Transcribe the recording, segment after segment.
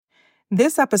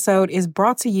This episode is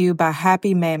brought to you by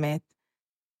Happy Mammoth.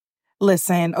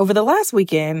 Listen, over the last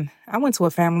weekend, I went to a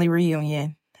family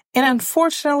reunion, and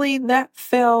unfortunately, that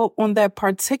fell on that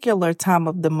particular time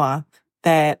of the month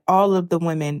that all of the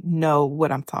women know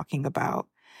what I'm talking about.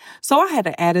 So I had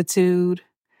an attitude.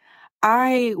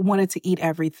 I wanted to eat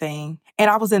everything, and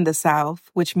I was in the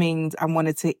South, which means I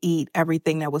wanted to eat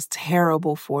everything that was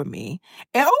terrible for me.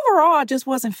 And overall, I just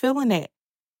wasn't feeling it.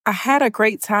 I had a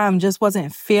great time, just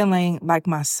wasn't feeling like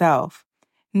myself.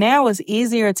 Now it's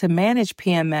easier to manage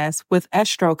PMS with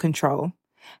estro control.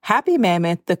 Happy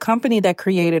Mammoth, the company that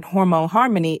created Hormone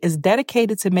Harmony, is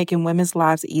dedicated to making women's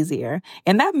lives easier.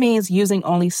 And that means using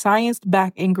only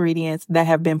science-backed ingredients that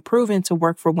have been proven to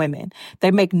work for women.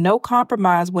 They make no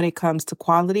compromise when it comes to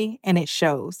quality, and it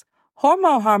shows.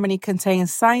 Hormone Harmony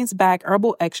contains science-backed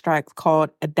herbal extracts called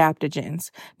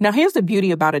adaptogens. Now, here's the beauty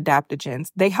about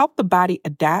adaptogens. They help the body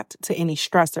adapt to any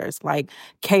stressors, like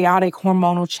chaotic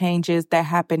hormonal changes that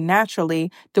happen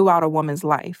naturally throughout a woman's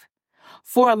life.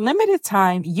 For a limited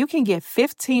time, you can get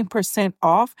 15%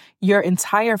 off your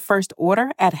entire first order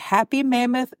at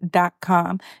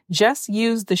happymammoth.com. Just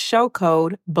use the show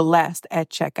code BLESSED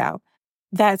at checkout.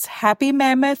 That's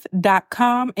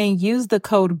happymammoth.com and use the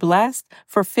code BLESSED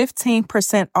for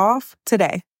 15% off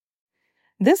today.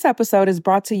 This episode is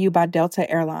brought to you by Delta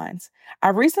Airlines. I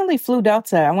recently flew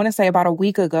Delta, I want to say about a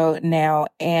week ago now,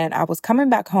 and I was coming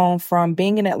back home from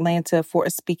being in Atlanta for a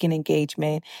speaking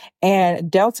engagement,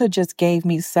 and Delta just gave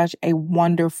me such a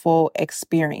wonderful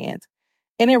experience.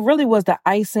 And it really was the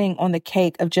icing on the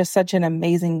cake of just such an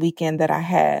amazing weekend that I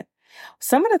had.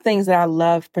 Some of the things that I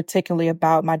loved particularly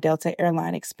about my Delta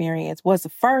airline experience was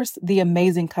first, the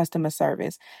amazing customer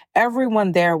service.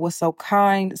 Everyone there was so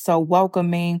kind, so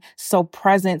welcoming, so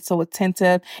present, so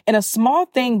attentive. And a small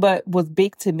thing, but was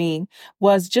big to me,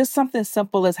 was just something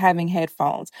simple as having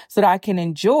headphones so that I can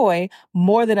enjoy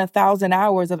more than 1,000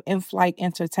 hours of in-flight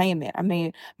entertainment. I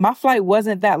mean, my flight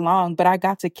wasn't that long, but I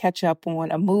got to catch up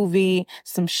on a movie,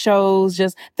 some shows,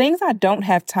 just things I don't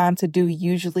have time to do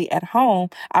usually at home.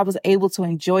 I was able to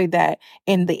enjoy that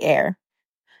in the air.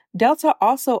 Delta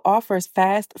also offers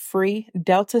fast, free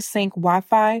Delta Sync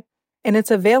Wi-Fi, and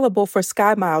it's available for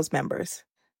SkyMiles members.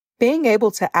 Being able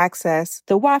to access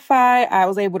the Wi-Fi, I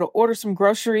was able to order some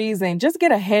groceries and just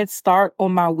get a head start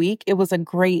on my week. It was a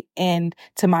great end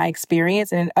to my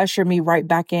experience, and it ushered me right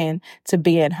back in to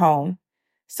being home.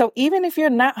 So even if you're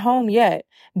not home yet,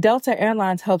 Delta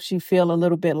Airlines helps you feel a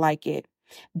little bit like it.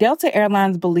 Delta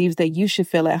Airlines believes that you should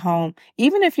feel at home,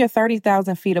 even if you're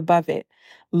 30,000 feet above it.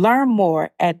 Learn more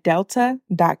at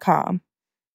delta.com.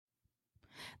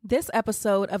 This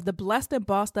episode of the Blessed and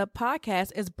Bossed Up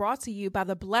podcast is brought to you by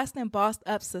the Blessed and Bossed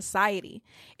Up Society.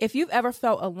 If you've ever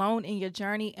felt alone in your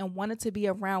journey and wanted to be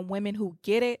around women who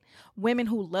get it, women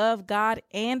who love God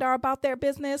and are about their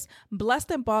business,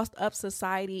 Blessed and Bossed Up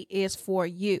Society is for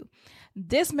you.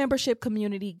 This membership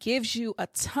community gives you a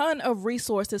ton of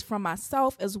resources from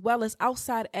myself as well as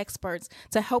outside experts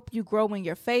to help you grow in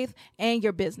your faith and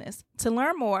your business. To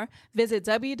learn more, visit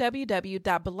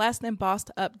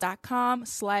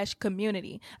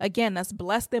www.blessedandbossedup.com/community. Again, that's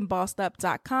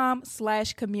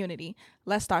blessedandbossedup.com/community.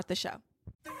 Let's start the show.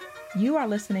 You are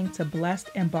listening to Blessed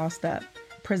and Bossed Up,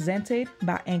 presented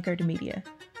by Anchored Media,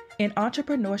 an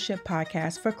entrepreneurship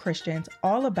podcast for Christians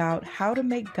all about how to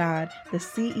make God the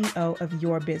CEO of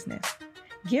your business.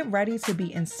 Get ready to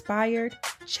be inspired,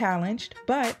 challenged,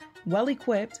 but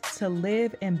well-equipped to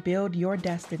live and build your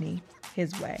destiny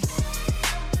His way.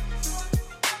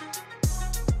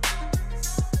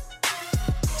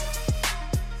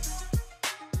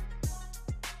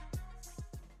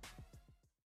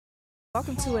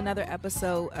 Welcome to another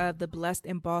episode of the Blessed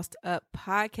and Bossed Up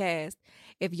podcast.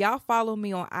 If y'all follow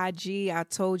me on IG, I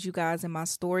told you guys in my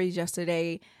stories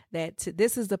yesterday that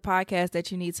this is the podcast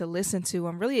that you need to listen to.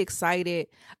 I'm really excited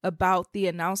about the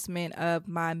announcement of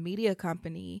my media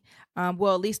company.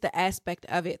 Well, at least the aspect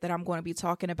of it that I'm going to be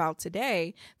talking about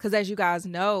today. Because as you guys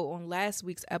know, on last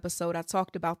week's episode, I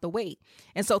talked about the wait.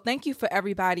 And so thank you for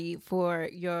everybody for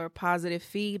your positive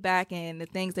feedback and the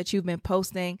things that you've been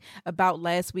posting about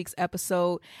last week's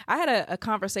episode. I had a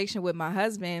conversation with my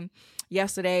husband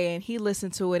yesterday, and he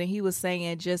listened to it, and he was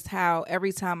saying just how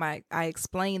every time I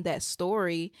explained that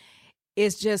story,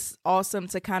 it's just awesome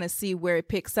to kind of see where it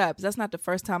picks up. That's not the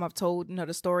first time I've told,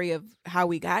 the story of how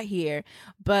we got here,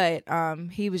 but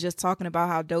he was just talking about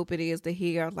how dope it is to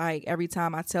hear, like, every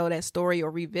time I tell that story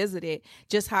or revisit it,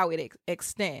 just how it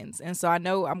extends. And so I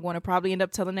know I'm going to probably end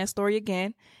up telling that story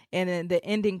again And then the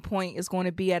ending point is going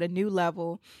to be at a new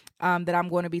level that I'm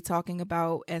going to be talking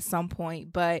about at some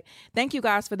point. But thank you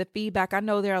guys for the feedback. I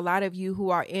know there are a lot of you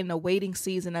who are in the waiting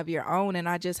season of your own, and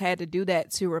I just had to do that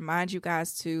to remind you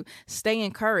guys to stay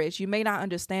encouraged. You may not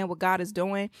understand what God is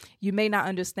doing. You may not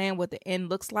understand what the end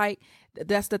looks like.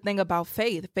 That's the thing about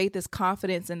faith. Faith is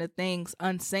confidence in the things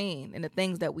unseen and the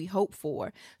things that we hope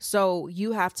for. So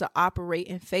you have to operate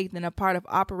in faith, and a part of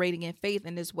operating in faith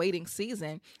in this waiting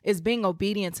season is being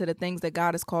obedient to the things that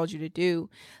God has called you to do.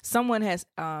 Someone has,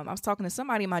 I was talking to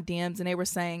somebody in my DMs, and they were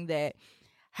saying that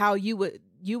how you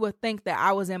would think that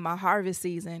I was in my harvest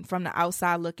season from the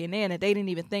outside looking in, and they didn't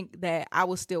even think that I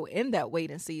was still in that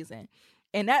waiting season.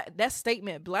 And that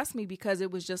statement blessed me, because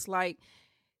it was just like,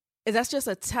 that's just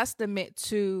a testament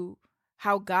to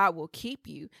how God will keep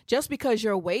you. Just because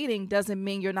you're waiting doesn't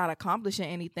mean you're not accomplishing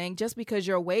anything. Just because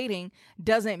you're waiting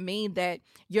doesn't mean that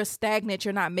you're stagnant,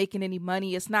 you're not making any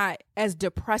money. It's not as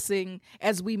depressing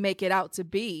as we make it out to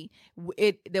be.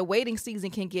 The waiting season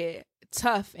can get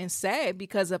tough and sad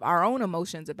because of our own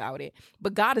emotions about it.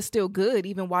 But God is still good,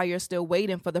 even while you're still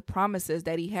waiting for the promises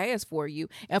that he has for you.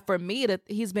 And for me,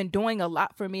 he's been doing a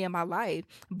lot for me in my life,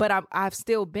 but I've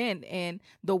still been in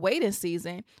the waiting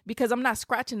season because I'm not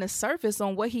scratching the surface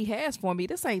on what he has for me.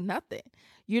 This ain't nothing.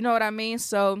 You know what I mean?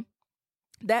 So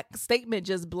that statement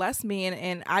just blessed me,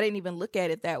 and I didn't even look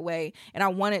at it that way. And I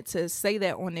wanted to say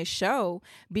that on this show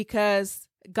because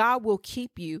God will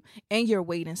keep you in your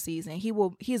waiting season.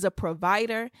 He's a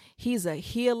provider. He's a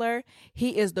healer.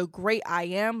 He is the great I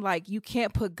am. Like, you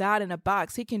can't put God in a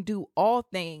box. He can do all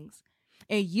things,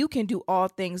 and you can do all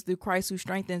things through Christ who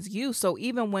strengthens you. So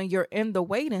even when you're in the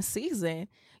waiting season,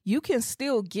 you can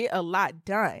still get a lot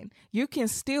done. You can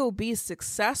still be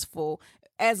successful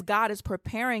as God is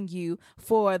preparing you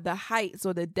for the heights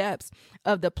or the depths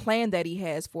of the plan that he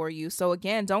has for you. So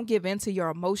again, don't give in to your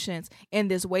emotions in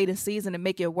this waiting season and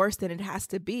make it worse than it has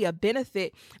to be. A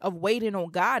benefit of waiting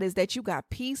on God is that you got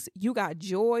peace, you got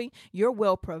joy, you're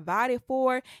well provided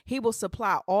for. He will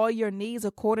supply all your needs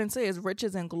according to his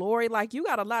riches and glory. Like, you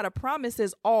got a lot of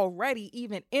promises already,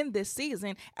 even in this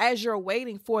season, as you're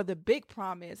waiting for the big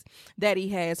promise that he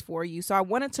has for you. So I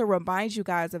wanted to remind you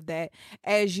guys of that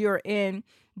as you're in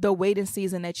the waiting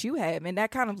season that you have. And that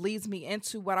kind of leads me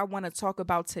into what I want to talk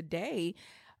about today,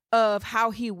 of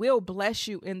how he will bless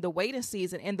you in the waiting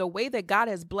season. And the way that God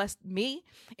has blessed me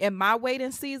in my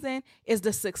waiting season is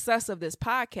the success of this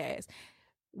podcast.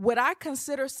 What I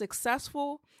consider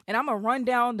successful, and I'm going to run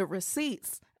down the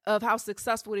receipts of how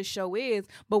successful this show is,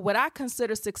 but what I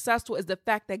consider successful is the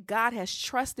fact that God has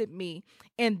trusted me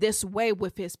in this way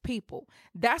with his people.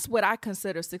 That's what I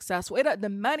consider successful. The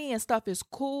money and stuff is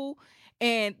cool,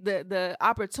 and the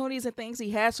opportunities and things he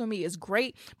has for me is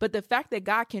great, but the fact that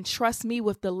God can trust me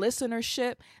with the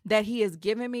listenership that he has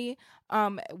given me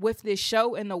with this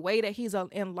show, and the way that he's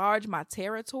enlarged my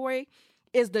territory,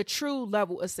 is the true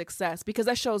level of success, because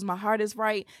that shows my heart is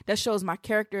right. That shows my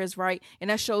character is right. And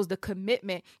that shows the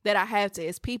commitment that I have to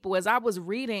his people. As I was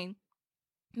listening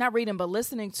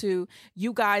to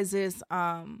you guys'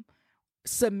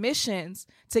 submissions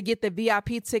to get the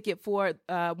VIP ticket for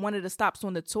one of the stops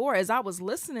on the tour, as I was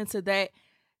listening to that,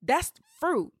 that's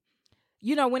fruit.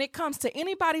 You know, when it comes to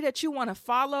anybody that you want to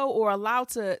follow or allow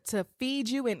to feed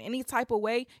you in any type of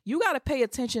way, you got to pay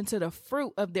attention to the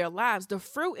fruit of their lives. The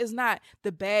fruit is not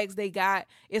the bags they got.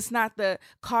 It's not the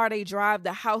car they drive,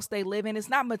 the house they live in. It's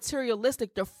not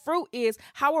materialistic. The fruit is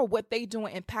how are what they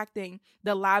doing impacting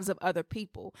the lives of other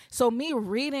people. So me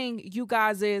reading you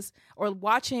guys' or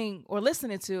watching or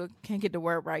listening to, can't get the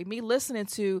word right, me listening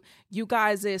to you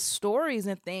guys' stories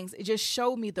and things, it just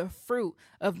showed me the fruit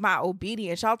of my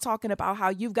obedience. Y'all talking about how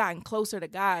you've gotten closer to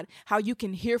God, how you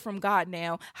can hear from God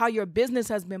now, how your business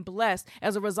has been blessed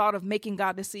as a result of making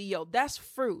God the CEO. That's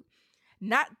fruit.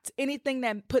 Not anything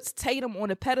that puts Tatum on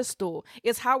a pedestal.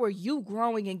 It's how are you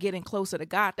growing and getting closer to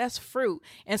God? That's fruit.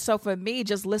 And so for me,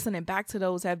 just listening back to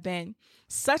those have been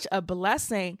such a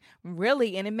blessing,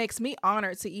 really. And it makes me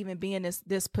honored to even be in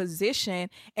this position,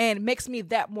 and makes me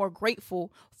that more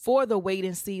grateful for the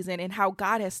waiting season and how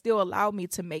God has still allowed me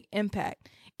to make impact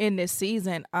in this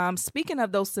season. Speaking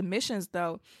of those submissions,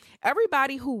 though,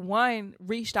 everybody who won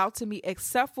reached out to me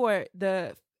except for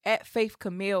the at Faith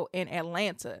Camille in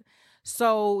Atlanta.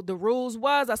 So the rules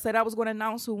was, I said I was going to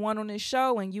announce who won on this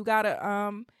show, and you got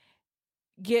to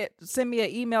send me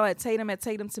an email at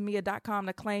tatum@tatumtamia.com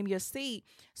to claim your seat.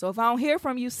 So if I don't hear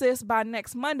from you, sis, by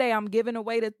next Monday, I'm giving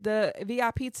away the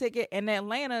VIP ticket in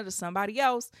Atlanta to somebody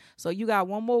else. So you got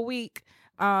one more week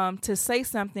to say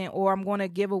something, or I'm going to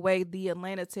give away the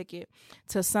Atlanta ticket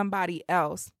to somebody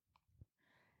else.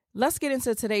 Let's get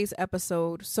into today's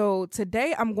episode. So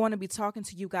today I'm going to be talking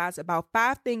to you guys about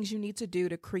 5 things you need to do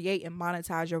to create and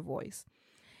monetize your voice.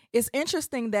 It's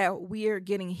interesting that we're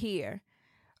getting here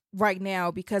right now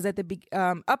because at the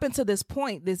up until this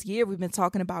point this year, we've been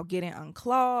talking about getting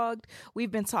unclogged.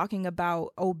 We've been talking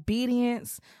about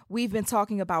obedience. We've been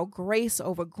talking about grace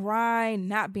over grind,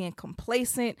 not being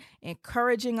complacent,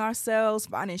 encouraging ourselves,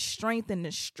 finding strength in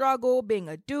the struggle, being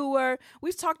a doer.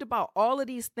 We've talked about all of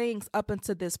these things up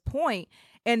until this point.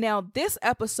 And now this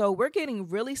episode, we're getting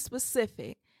really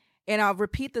specific. And I'll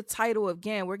repeat the title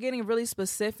again. We're getting really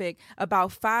specific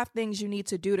about 5 things you need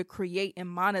to do to create and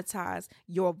monetize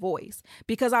your voice.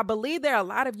 Because I believe there are a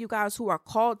lot of you guys who are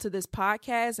called to this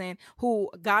podcast and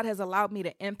who God has allowed me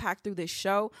to impact through this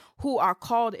show, who are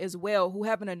called as well, who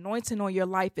have an anointing on your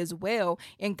life as well.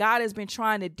 And God has been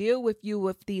trying to deal with you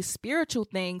with these spiritual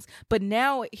things. But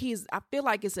now I feel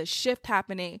like it's a shift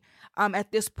happening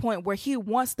at this point where he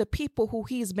wants the people who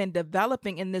he's been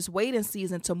developing in this waiting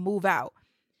season to move out.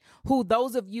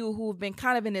 Those of you who've been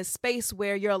kind of in this space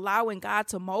where you're allowing God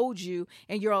to mold you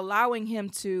and you're allowing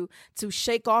him to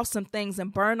shake off some things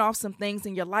and burn off some things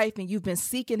in your life. And you've been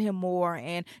seeking him more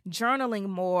and journaling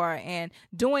more and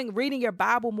reading your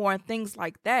Bible more and things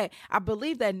like that. I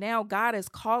believe that now God is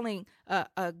calling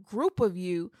a group of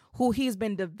you who he's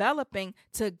been developing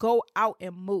to go out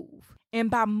and move. And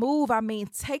by move, I mean,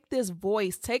 take this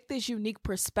voice, take this unique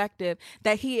perspective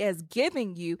that he has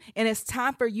given you. And it's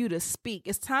time for you to speak.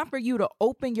 It's time for you to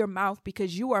open your mouth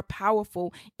because you are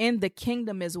powerful in the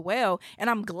kingdom as well. And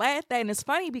I'm glad that, and it's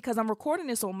funny because I'm recording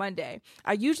this on Monday.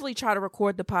 I usually try to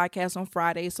record the podcast on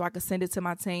Friday so I can send it to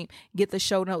my team, get the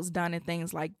show notes done and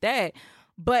things like that.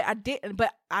 But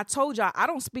I told y'all, I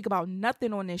don't speak about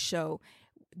nothing on this show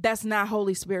that's not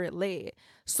Holy Spirit led.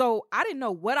 So I didn't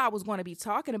know what I was going to be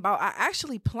talking about. I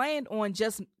actually planned on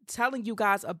just telling you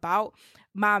guys about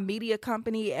my media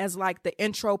company as like the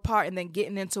intro part and then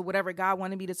getting into whatever God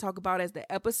wanted me to talk about as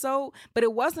the episode. But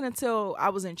it wasn't until I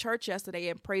was in church yesterday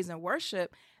in praise and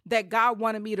worship that God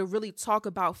wanted me to really talk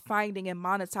about finding and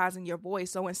monetizing your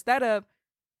voice. So instead of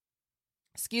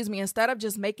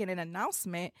just making an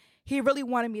announcement, he really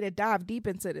wanted me to dive deep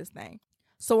into this thing.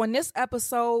 So in this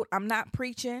episode, I'm not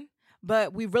preaching,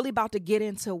 but we're really about to get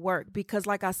into work because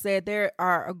like I said, there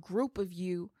are a group of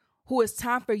you who it's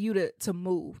time for you to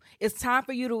move. It's time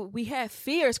for you we have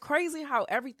fear. It's crazy how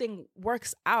everything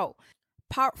works out.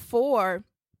 Part 4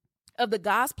 of the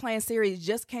God's Plan series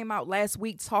just came out last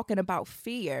week talking about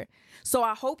fear. So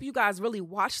I hope you guys really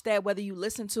watched that, whether you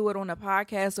listen to it on a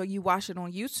podcast or you watch it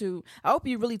on YouTube. I hope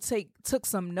you really took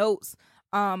some notes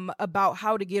about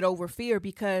how to get over fear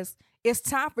because it's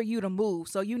time for you to move.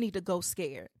 So you need to go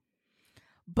scared.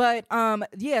 But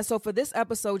so for this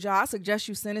episode, y'all, I suggest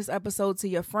you send this episode to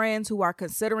your friends who are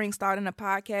considering starting a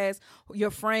podcast,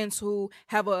 your friends who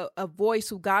have a voice,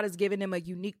 who God has given them a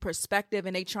unique perspective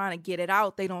and they trying to get it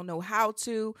out. They don't know how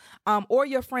to, or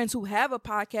your friends who have a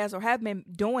podcast or have been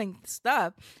doing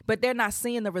stuff, but they're not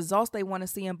seeing the results they want to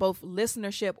see in both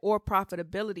listenership or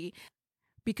profitability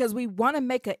because we want to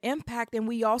make an impact and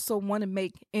we also want to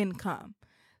make income.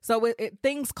 So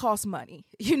things cost money,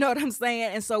 you know what I'm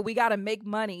saying? And so we got to make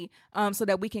money so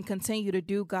that we can continue to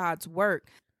do God's work.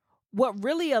 What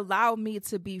really allowed me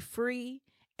to be free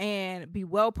and be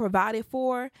well provided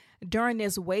for during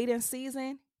this waiting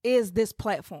season is this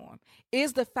platform,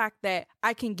 is the fact that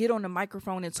I can get on the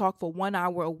microphone and talk for 1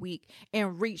 hour a week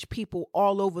and reach people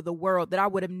all over the world that I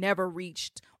would have never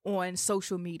reached on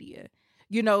social media.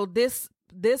 You know,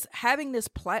 having this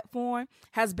platform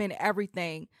has been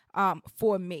everything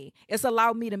for me. It's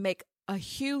allowed me to make a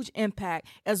huge impact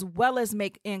as well as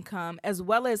make income, as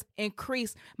well as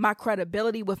increase my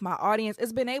credibility with my audience.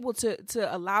 It's been able to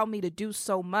allow me to do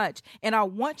so much. And I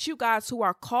want you guys who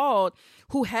are called,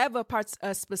 who have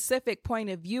a specific point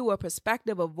of view, a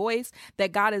perspective, a voice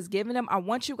that God has given them. I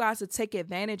want you guys to take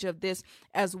advantage of this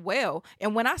as well.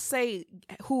 And when I say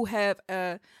who have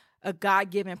a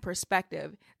God-given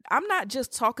perspective, I'm not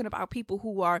just talking about people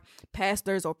who are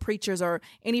pastors or preachers or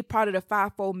any part of the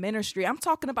fivefold ministry. I'm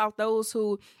talking about those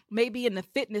who may be in the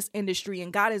fitness industry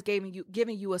and God has giving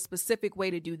you a specific way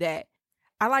to do that.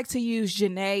 I like to use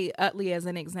Janae Utley as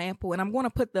an example, and I'm going to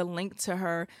put the link to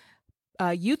her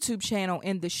YouTube channel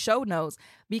in the show notes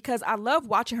because I love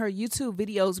watching her YouTube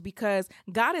videos because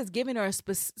God has given her a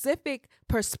specific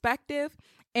perspective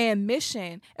and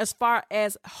mission as far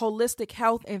as holistic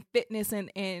health and fitness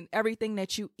and everything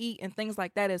that you eat and things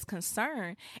like that is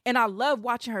concerned. And I love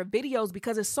watching her videos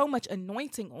because there's so much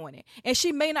anointing on it. And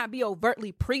she may not be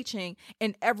overtly preaching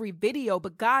in every video,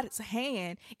 but God's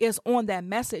hand is on that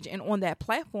message and on that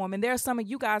platform. And there are some of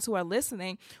you guys who are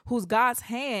listening whose God's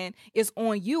hand is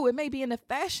on you. It may be in the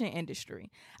fashion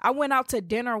industry. I went out to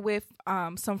dinner with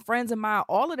some friends of mine.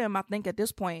 All of them, I think at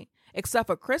this point, except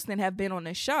for Kristen, have been on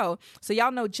the show. So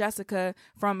y'all know Jessica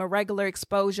from Irregular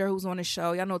Exposure, who's on the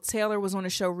show. Y'all know Taylor was on the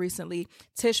show recently.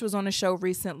 Tish was on the show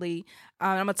recently.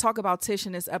 I'm going to talk about Tish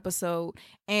in this episode.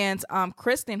 And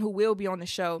Kristen, who will be on the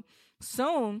show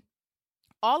soon.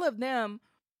 All of them,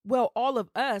 well, all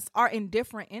of us are in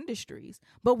different industries,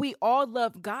 but we all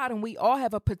love God and we all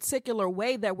have a particular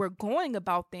way that we're going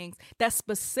about things that's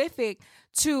specific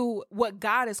to what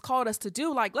God has called us to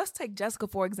do. Like, let's take Jessica,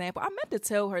 for example. I meant to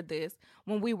tell her this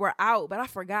when we were out, but I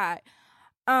forgot.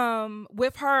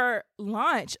 With her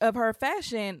launch of her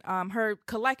fashion, her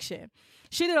collection,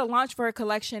 she did a launch for her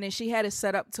collection and she had it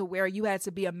set up to where you had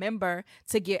to be a member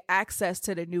to get access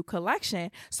to the new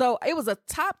collection. So it was a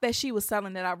top that she was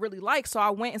selling that I really liked. So I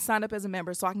went and signed up as a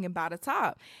member so I can buy the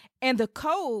top. And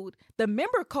the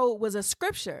member code was a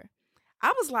scripture.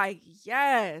 I was like,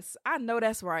 yes, I know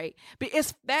that's right. But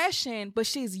it's fashion, but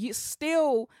she's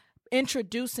still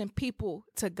introducing people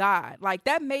to God. Like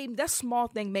that small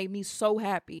thing made me so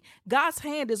happy. God's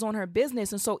hand is on her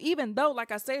business. And so even though, like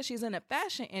I said, she's in the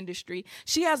fashion industry,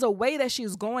 she has a way that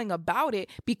she's going about it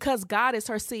because God is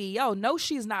her CEO. No,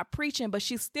 she's not preaching, but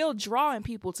she's still drawing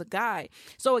people to God.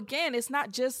 So again, it's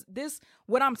not just this,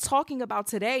 what I'm talking about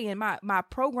today in my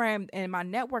program and my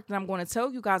network that I'm going to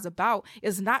tell you guys about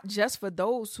is not just for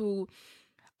those who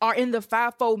are in the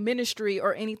fivefold ministry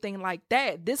or anything like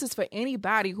that. This is for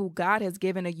anybody who God has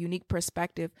given a unique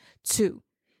perspective to.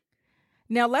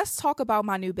 Now let's talk about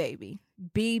my new baby,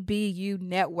 BBU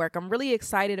Network. I'm really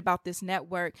excited about this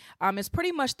network. It's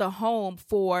pretty much the home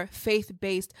for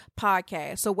faith-based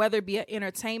podcasts. So whether it be an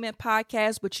entertainment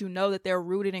podcast, but you know that they're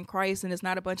rooted in Christ and it's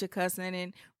not a bunch of cussing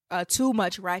and too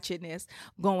much ratchetness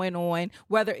going on,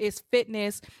 whether it's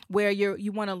fitness where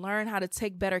you want to learn how to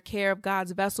take better care of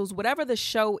God's vessels, whatever the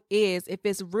show is, if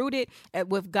it's rooted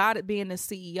with God being the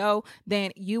CEO,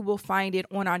 then you will find it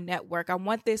on our network. I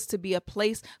want this to be a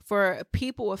place for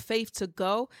people of faith to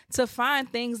go to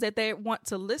find things that they want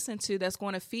to listen to that's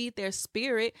going to feed their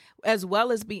spirit, as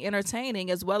well as be entertaining,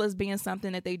 as well as being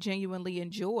something that they genuinely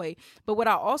enjoy. But what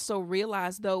I also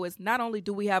realized though is not only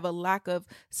do we have a lack of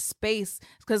space,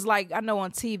 because like I know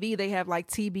on TV they have like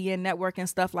TBN network and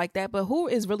stuff like that, but who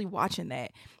is really watching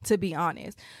that, to be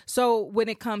honest? So when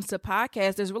it comes to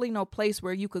podcasts, there's really no place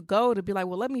where you could go to be like,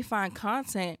 well, let me find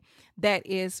content that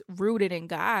is rooted in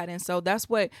God. And so that's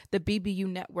what the BBU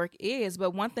network is.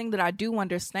 But one thing that I do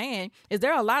understand is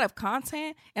there are a lot of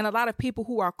content and a lot of people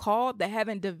who are called that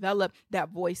haven't developed that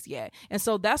voice yet. And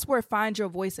so that's where Find Your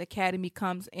Voice Academy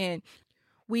comes in.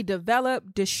 We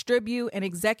develop, distribute, and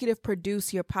executive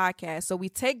produce your podcast. So we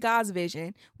take God's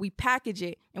vision, we package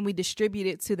it, and we distribute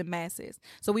it to the masses.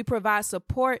 So we provide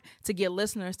support to get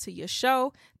listeners to your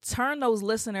show, turn those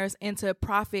listeners into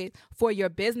profit for your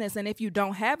business. And if you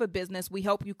don't have a business, we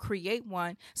help you create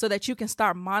one so that you can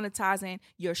start monetizing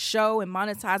your show and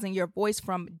monetizing your voice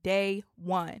from day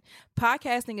one.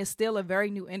 Podcasting is still a very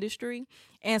new industry.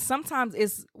 And sometimes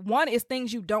it's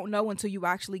things you don't know until you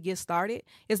actually get started.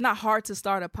 It's not hard to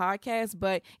start a podcast,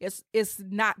 but it's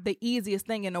not the easiest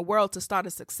thing in the world to start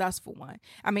a successful one.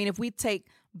 I mean, if we take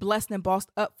Blessed and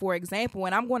Bossed Up, for example,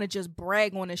 and I'm going to just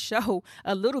brag on the show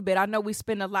a little bit. I know we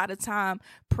spend a lot of time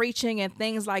preaching and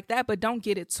things like that, but don't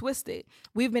get it twisted.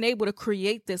 We've been able to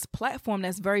create this platform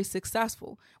that's very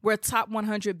successful. We're a top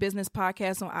 100 business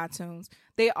podcast on iTunes.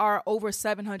 There are over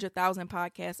 700,000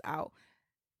 podcasts out.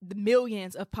 The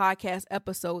millions of podcast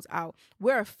episodes out.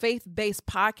 We're a faith-based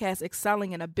podcast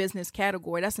excelling in a business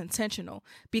category. That's intentional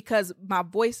because my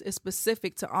voice is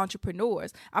specific to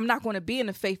entrepreneurs. I'm not going to be in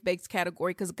the faith-based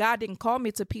category because God didn't call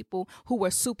me to people who were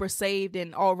super saved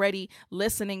and already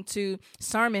listening to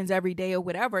sermons every day or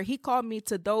whatever. He called me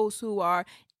to those who are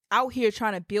out here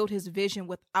trying to build his vision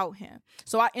without him.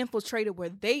 So I infiltrated where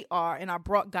they are and I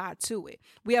brought God to it.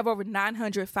 We have over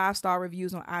 900 5-star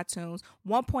reviews on iTunes,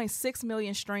 1.6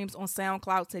 million streams on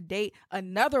SoundCloud to date,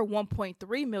 another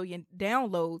 1.3 million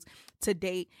downloads to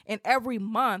date. And every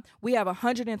month we have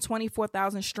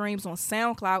 124,000 streams on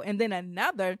SoundCloud and then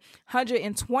another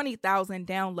 120,000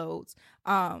 downloads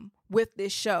with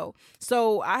this show.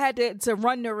 So I had to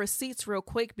run the receipts real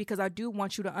quick because I do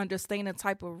want you to understand the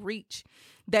type of reach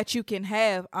that you can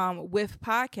have with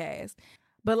podcasts.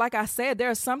 But like I said, there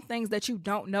are some things that you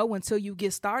don't know until you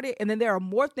get started. And then there are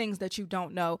more things that you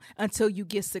don't know until you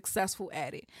get successful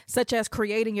at it, such as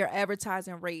creating your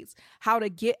advertising rates, how to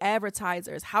get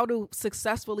advertisers, how to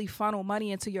successfully funnel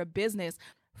money into your business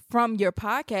from your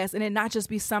podcast, and it not just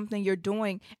be something you're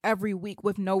doing every week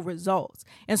with no results.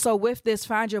 And so with this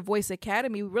Find Your Voice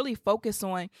Academy, we really focus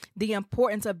on the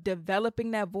importance of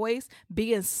developing that voice,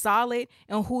 being solid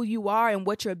in who you are and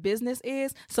what your business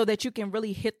is so that you can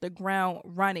really hit the ground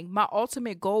running. My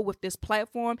ultimate goal with this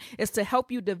platform is to help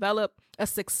you develop a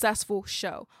successful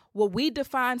show. What we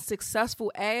define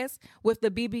successful as with the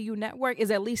BBU network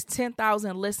is at least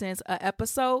 10,000 listens an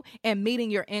episode and meeting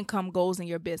your income goals in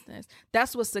your business.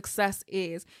 That's what success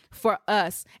is for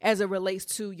us as it relates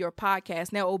to your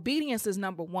podcast. Now, obedience is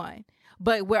number one,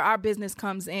 but where our business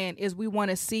comes in is we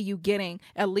want to see you getting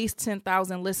at least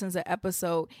 10,000 listens an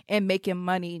episode and making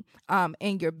money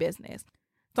in your business.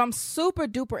 So I'm super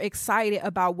duper excited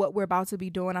about what we're about to be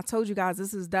doing. I told you guys,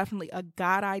 this is definitely a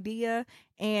God idea,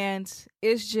 and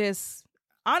it's just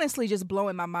honestly just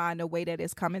blowing my mind the way that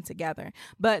it's coming together.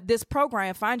 But this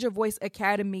program, Find Your Voice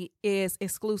Academy, is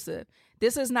exclusive.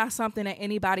 This is not something that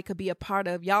anybody could be a part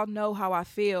of. Y'all know how I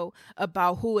feel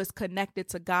about who is connected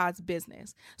to God's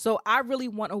business. So I really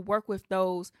want to work with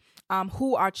those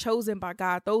who are chosen by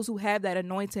God, those who have that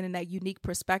anointing and that unique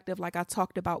perspective like I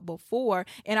talked about before.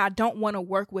 And I don't want to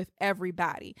work with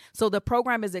everybody. So the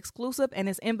program is exclusive and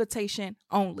it's invitation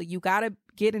only. You got to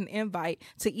get an invite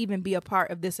to even be a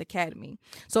part of this academy.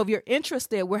 So if you're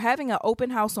interested, we're having an open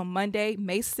house on Monday,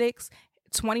 May 6th,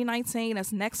 2019.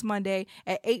 That's next Monday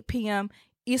at 8 p.m.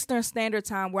 Eastern Standard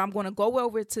Time, where I'm going to go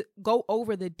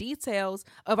over the details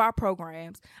of our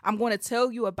programs. I'm going to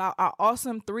tell you about our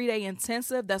awesome 3-day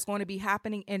intensive that's going to be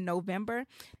happening in November.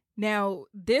 Now,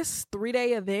 this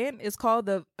 3-day event is called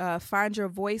the Find Your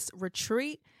Voice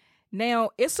Retreat.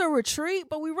 Now, it's a retreat,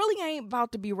 but we really ain't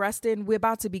about to be resting. We're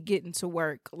about to be getting to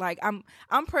work. Like I'm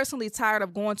personally tired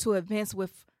of going to events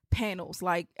with panels.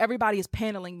 Like everybody is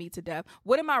paneling me to death.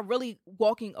 What am I really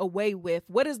walking away with?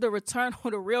 What is the return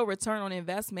or the real return on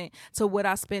investment to what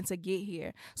I spent to get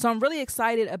here? So I'm really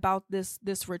excited about this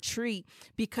retreat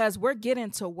because we're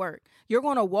getting to work. You're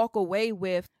going to walk away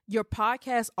with your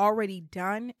podcast already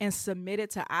done and submitted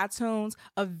to iTunes,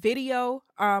 a video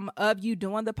of you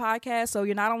doing the podcast. So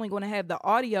you're not only going to have the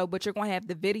audio, but you're going to have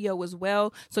the video as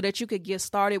well so that you could get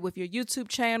started with your YouTube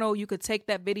channel. You could take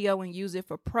that video and use it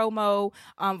for promo.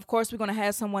 Of course, we're going to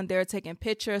have someone there taking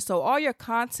pictures. So all your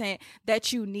content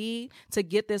that you need to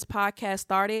get this podcast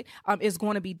started is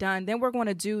going to be done. Then we're going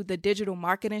to do the digital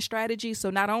marketing strategy. So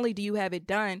not only do you have it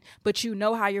done, but you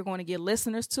know how you're going to get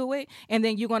listeners to it. And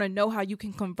then you're going to know how you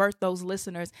can convert those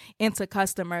listeners into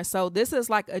customers. So this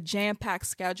is like a jam-packed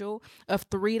schedule of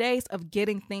 3 days of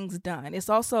getting things done. It's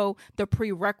also the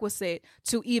prerequisite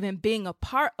to even being a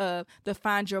part of the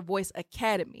Find Your Voice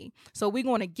Academy. So we're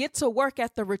going to get to work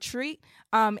at the retreat.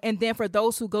 And then for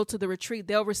those who go to the retreat,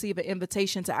 they'll receive an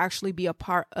invitation to actually be a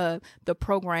part of the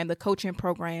program, the coaching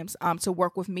programs, to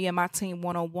work with me and my team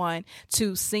one-on-one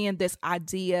to seeing this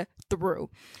idea through.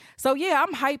 So yeah,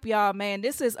 I'm hyped, y'all, man.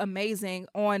 This is amazing.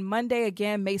 On Monday,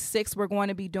 again, May 6th, we're going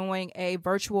to be doing a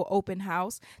virtual open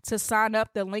house. To sign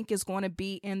up, the link is going to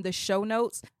be in the show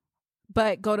notes,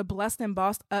 but go to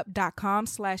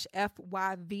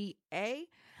blessedandbossedup.com/FYVA.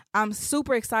 I'm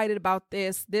super excited about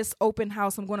this open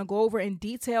house. I'm going to go over in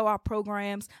detail our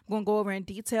programs. I'm going to go over in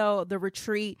detail the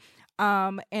retreat.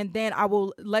 And then I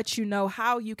will let you know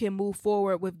how you can move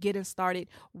forward with getting started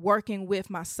working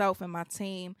with myself and my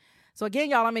team. So again,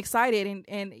 y'all, I'm excited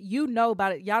and you know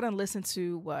about it. Y'all done listen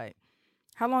to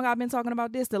how long I've been talking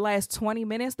about this? The last 20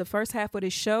 minutes, the first half of the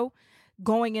show,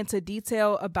 going into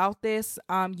detail about this.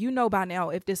 You know by now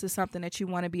if this is something that you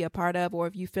want to be a part of or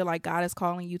if you feel like God is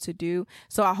calling you to do.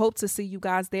 So I hope to see you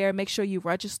guys there. Make sure you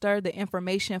register. The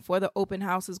information for the open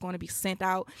house is going to be sent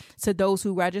out to those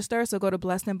who register. So go to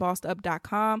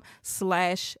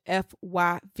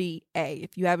blessedandbossedup.com/FYVA.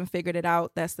 If you haven't figured it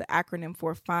out, that's the acronym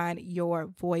for Find Your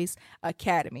Voice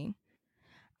Academy.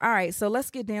 All right, so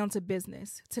let's get down to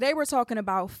business. Today, we're talking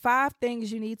about 5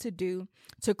 things you need to do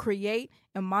to create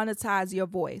and monetize your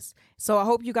voice. So I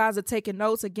hope you guys are taking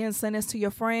notes. Again, send this to your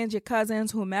friends, your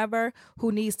cousins, whomever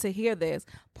who needs to hear this.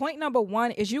 Point number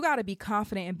 1 is you got to be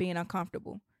confident in being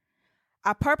uncomfortable.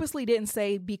 I purposely didn't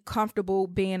say be comfortable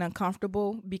being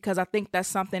uncomfortable because I think that's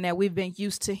something that we've been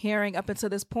used to hearing up until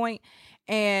this point.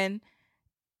 And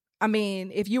I mean,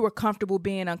 if you were comfortable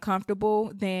being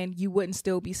uncomfortable, then you wouldn't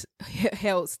still be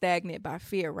held stagnant by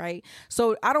fear, right?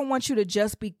 So I don't want you to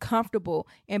just be comfortable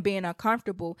in being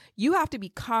uncomfortable. You have to be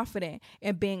confident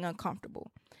in being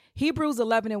uncomfortable. Hebrews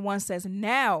 11:1 says,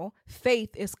 now faith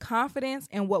is confidence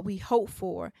in what we hope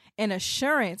for and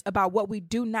assurance about what we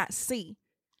do not see.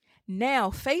 Now,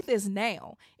 faith is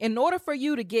now. In order for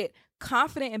you to get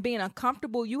confident in being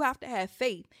uncomfortable, you have to have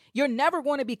faith. You're never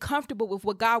going to be comfortable with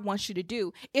what God wants you to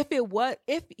do. If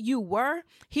you were,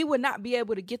 he would not be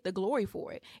able to get the glory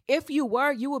for it. If you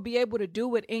were, you would be able to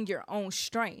do it in your own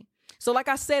strength. So like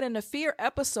I said in the fear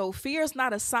episode, fear is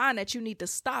not a sign that you need to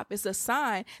stop. It's a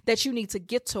sign that you need to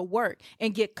get to work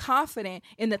and get confident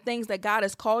in the things that God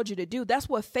has called you to do. That's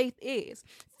what faith is.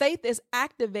 Faith is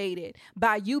activated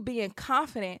by you being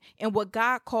confident in what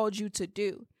God called you to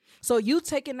do. So you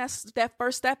taking that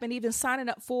first step and even signing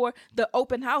up for the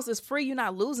open house is free. You're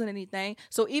not losing anything.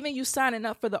 So even you signing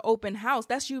up for the open house,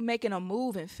 that's you making a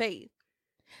move in faith.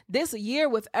 This year,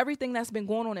 with everything that's been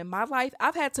going on in my life,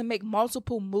 I've had to make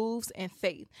multiple moves in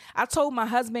faith. I told my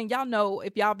husband, y'all know,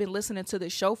 if y'all been listening to the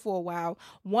show for a while,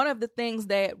 one of the things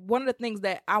that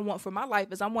I want for my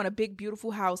life is I want a big,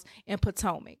 beautiful house in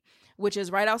Potomac, which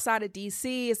is right outside of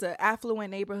DC. It's an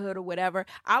affluent neighborhood or whatever.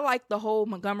 I like the whole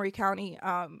Montgomery County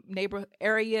neighborhood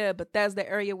area, Bethesda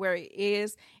area where it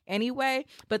is anyway.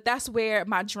 But that's where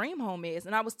my dream home is.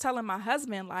 And I was telling my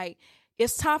husband, like,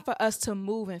 it's time for us to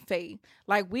move in faith.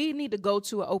 Like, we need to go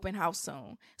to an open house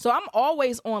soon. So I'm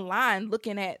always online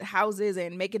looking at houses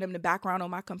and making them the background on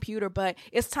my computer, but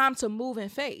it's time to move in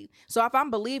faith. So if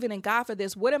I'm believing in God for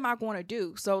this, what am I going to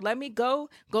do? So let me go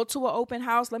to an open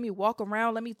house. Let me walk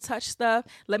around. Let me touch stuff.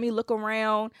 Let me look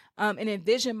around and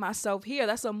envision myself here.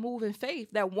 That's a move in faith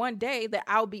that one day that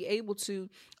I'll be able to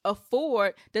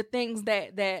afford the things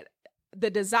that the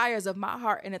desires of my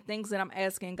heart and the things that I'm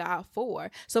asking God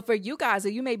for. So for you guys,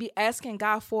 you may be asking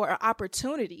God for an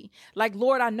opportunity. Like,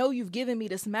 Lord, I know you've given me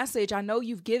this message. I know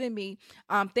you've given me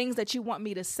things that you want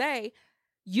me to say.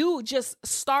 You just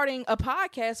starting a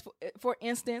podcast, for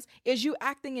instance, is you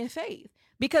acting in faith,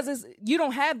 because you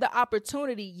don't have the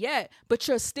opportunity yet, but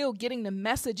you're still getting the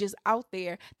messages out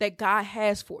there that God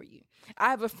has for you.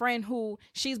 I have a friend who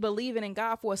she's believing in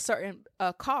God for a certain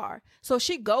car. So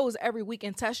she goes every week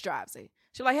and test drives it.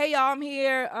 She's like, hey, y'all, I'm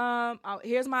here.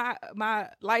 Here's my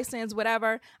license,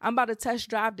 whatever. I'm about to test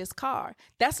drive this car.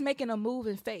 That's making a move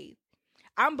in faith.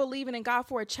 I'm believing in God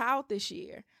for a child this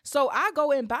year. So I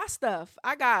go and buy stuff.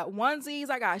 I got onesies.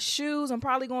 I got shoes. I'm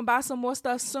probably going to buy some more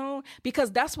stuff soon,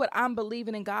 because that's what I'm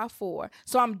believing in God for.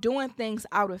 So I'm doing things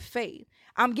out of faith.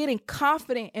 I'm getting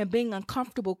confident in being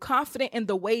uncomfortable, confident in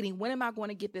the waiting. When am I going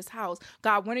to get this house?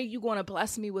 God, when are you going to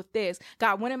bless me with this?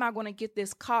 God, when am I going to get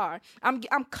this car? I'm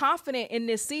confident in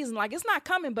this season. Like, it's not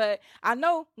coming, but I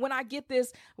know when I get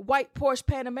this white Porsche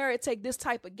Panamera, take this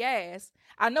type of gas.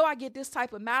 I know I get this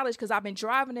type of mileage because I've been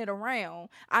driving it around.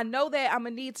 I know that I'm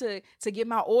gonna need to get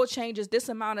my oil changes this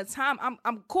amount of time.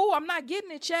 I'm cool. I'm not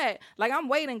getting it yet. Like, I'm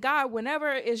waiting. God,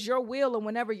 whenever is your will and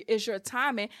whenever is your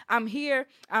timing, I'm here.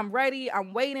 I'm ready.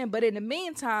 I'm waiting. But in the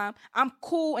meantime, I'm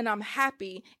cool and I'm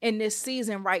happy in this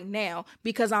season right now,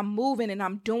 because I'm moving and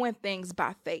I'm doing things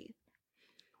by faith.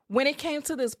 When it came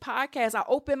to this podcast, I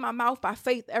opened my mouth by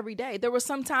faith every day. There were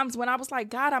some times when I was like,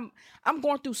 God, I'm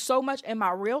going through so much in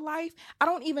my real life. I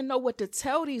don't even know what to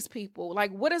tell these people.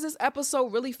 Like, what is this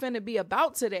episode really finna be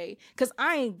about today? Because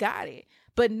I ain't got it.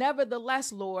 But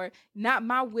nevertheless, Lord, not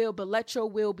my will, but let your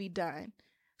will be done.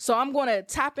 So I'm going to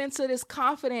tap into this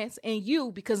confidence in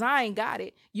you, because I ain't got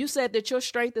it. You said that your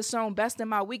strength is shown best in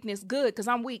my weakness. Good, because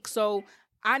I'm weak. So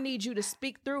I need you to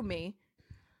speak through me.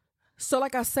 So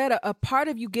like I said, a part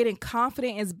of you getting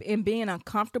confident in being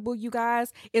uncomfortable, you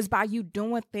guys, is by you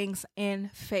doing things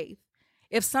in faith.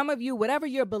 If some of you, whatever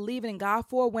you're believing in God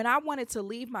for, when I wanted to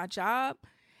leave my job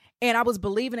and I was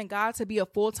believing in God to be a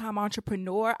full-time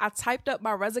entrepreneur, I typed up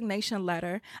my resignation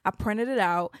letter. I printed it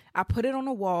out. I put it on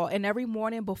the wall. And every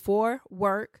morning before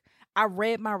work, I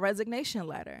read my resignation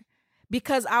letter.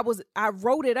 Because I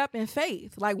wrote it up in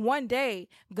faith. Like, one day,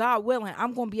 God willing,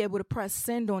 I'm going to be able to press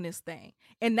send on this thing.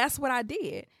 And that's what I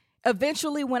did.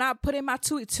 Eventually, when I put in my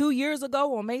 2 years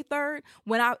ago on May 3rd,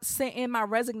 when I sent in my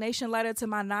resignation letter to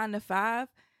my 9-to-5,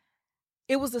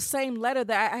 it was the same letter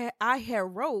that I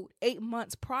had wrote 8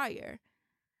 months prior.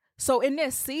 So in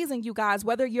this season, you guys,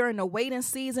 whether you're in a waiting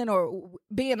season or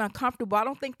being uncomfortable, I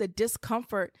don't think the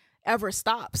discomfort ever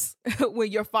stops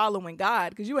when you're following God,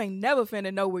 because you ain't never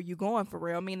finna know where you're going for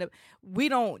real. I mean,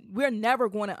 we're never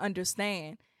going to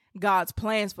understand God's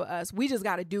plans for us. We just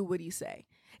got to do what he say.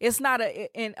 It's not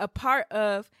a part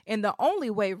of, and the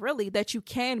only way really that you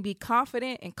can be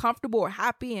confident and comfortable or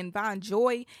happy and find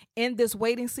joy in this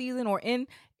waiting season or in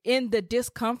the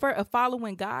discomfort of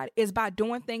following God is by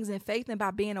doing things in faith and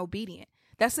by being obedient.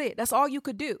 That's it. That's all you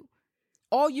could do.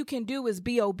 All you can do is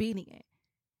be obedient.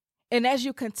 And as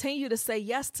you continue to say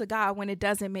yes to God when it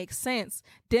doesn't make sense,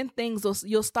 then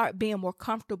you'll start being more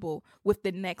comfortable with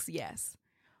the next yes.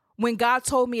 When God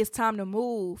told me it's time to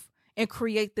move and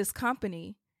create this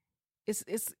company,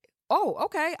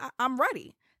 I'm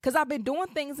ready. Because I've been doing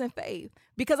things in faith,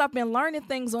 because I've been learning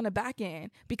things on the back end,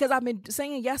 because I've been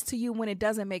saying yes to you when it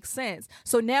doesn't make sense.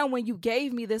 So now when you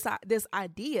gave me this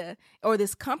idea or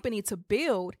this company to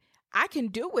build, I can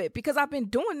do it because I've been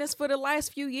doing this for the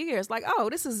last few years. Like, oh,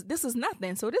 this is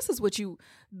nothing. So this is what you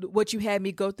had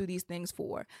me go through these things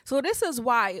for. So this is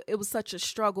why it was such a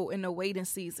struggle in the waiting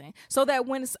season. So that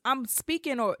when I'm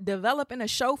speaking or developing a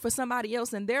show for somebody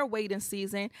else in their waiting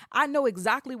season, I know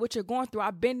exactly what you're going through.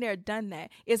 I've been there, done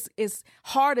that. It's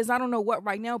hard as I don't know what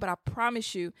right now, but I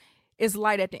promise you, it's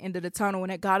light at the end of the tunnel,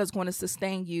 and that God is going to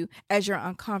sustain you as you're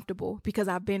uncomfortable, because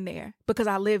I've been there, because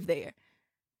I live there.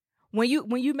 When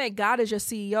you make God as your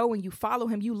CEO and you follow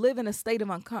him, you live in a state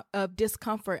of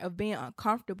discomfort, of being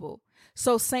uncomfortable.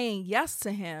 So saying yes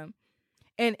to him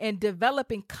and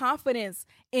developing confidence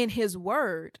in his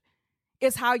word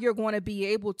is how you're going to be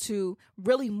able to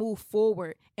really move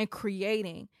forward in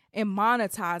creating and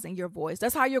monetizing your voice.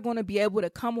 That's how you're going to be able to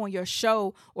come on your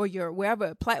show or your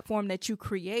wherever platform that you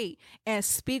create and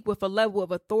speak with a level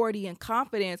of authority and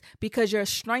confidence, because your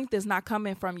strength is not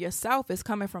coming from yourself. It's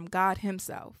coming from God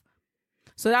himself.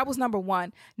 So that was number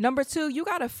one. Number two, you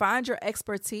got to find your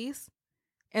expertise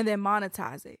and then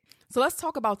monetize it. So let's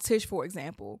talk about Tish, for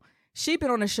example. She's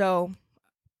been on the show,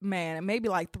 man, maybe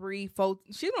like 3-4.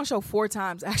 She's been on the show 4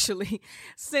 times actually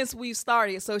since we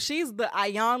started. So she's the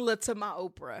Iyanla to my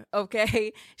Oprah.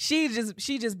 Okay. She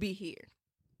just be here.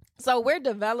 So we've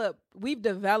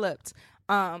developed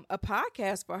a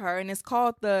podcast for her, and it's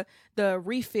called the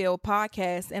Refill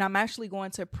Podcast. And I'm actually going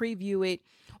to preview it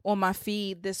on my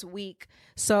feed this week.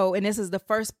 So, and this is the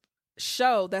first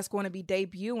show that's going to be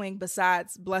debuting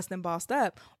besides Blessed and Bossed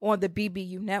Up on the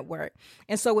BBU network.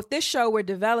 And so with this show, we're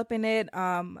developing it.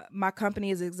 My company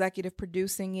is executive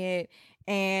producing it,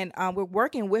 and we're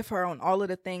working with her on all of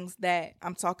the things that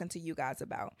I'm talking to you guys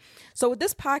about. So with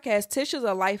this podcast, Tish is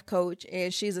a life coach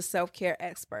and she's a self-care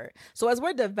expert. So as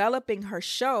we're developing her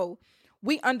show,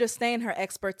 we understand her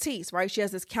expertise, right? She has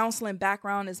this counseling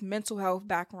background, this mental health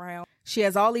background. She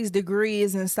has all these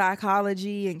degrees in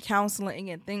psychology and counseling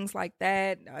and things like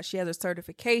that. She has a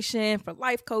certification for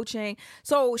life coaching.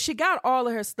 So she got all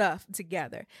of her stuff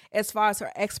together as far as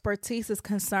her expertise is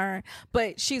concerned.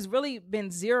 But she's really been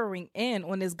zeroing in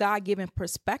on this God-given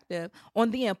perspective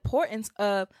on the importance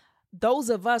of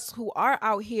those of us who are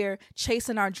out here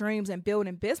chasing our dreams and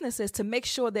building businesses, to make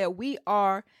sure that we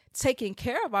are taking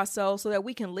care of ourselves so that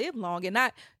we can live long, and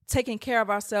not taking care of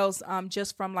ourselves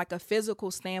just from like a physical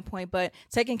standpoint, but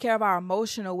taking care of our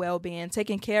emotional well-being,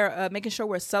 taking care of making sure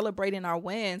we're celebrating our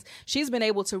wins. She's been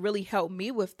able to really help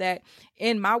me with that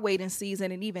in my waiting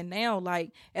season. And even now,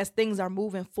 like as things are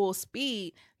moving full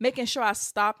speed, making sure I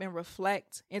stop and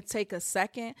reflect and take a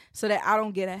second so that I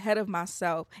don't get ahead of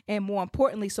myself. And more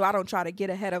importantly, so I don't try to get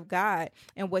ahead of God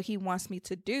and what he wants me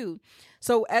to do.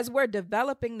 So as we're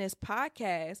developing this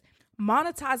podcast,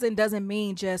 monetizing doesn't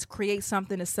mean just create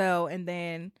something to sell and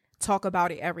then talk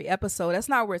about it every episode. That's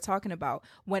not what we're talking about.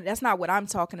 That's not what I'm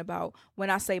talking about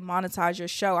when I say monetize your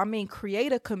show. I mean,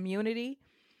 create a community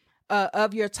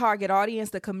of your target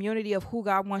audience, the community of who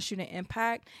God wants you to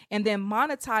impact, and then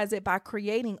monetize it by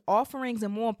creating offerings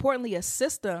and, more importantly, a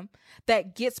system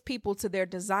that gets people to their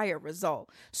desired result.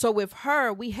 So with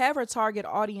her, we have her target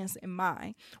audience in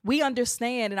mind. We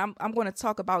understand, and I'm going to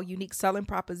talk about unique selling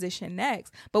proposition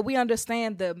next, but we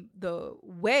understand the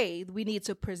way we need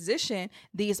to position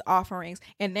these offerings.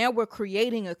 And now we're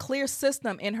creating a clear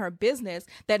system in her business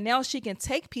that now she can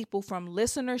take people from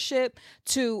listenership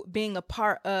to being a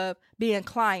part of being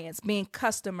clients, being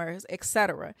customers,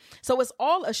 etc. So it's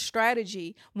all a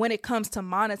strategy when it comes to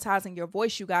monetizing your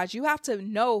voice, you guys. You have to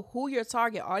know who your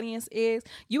target audience is.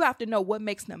 You have to know what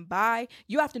makes them buy.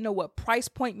 You have to know what price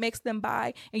point makes them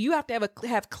buy. And you have to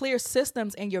have clear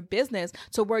systems in your business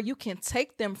to where you can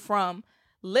take them from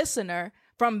listener,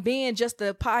 from being just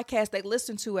a podcast they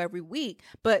listen to every week,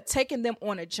 but taking them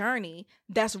on a journey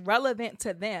that's relevant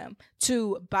to them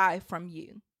to buy from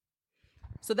you.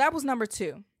 So that was number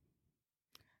 2.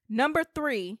 Number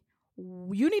 3,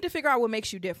 you need to figure out what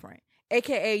makes you different,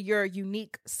 aka your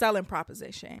unique selling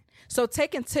proposition. So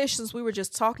taking Tish, since we were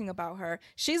just talking about her,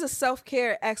 she's a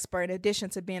self-care expert in addition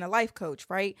to being a life coach,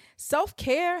 right?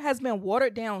 Self-care has been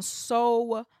watered down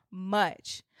so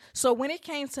much. So when it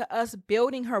came to us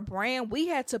building her brand, we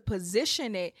had to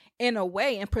position it in a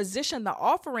way and position the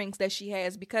offerings that she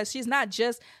has, because she's not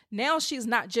just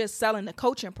selling the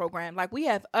coaching program. Like, we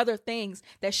have other things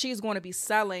that she's going to be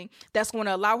selling that's going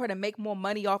to allow her to make more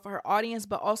money off of her audience,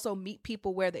 but also meet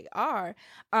people where they are,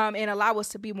 and allow us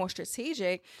to be more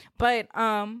strategic. But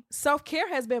self-care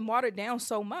has been watered down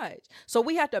so much. So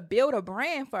we have to build a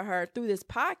brand for her through this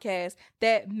podcast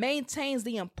that maintains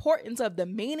the importance of the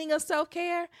meaning of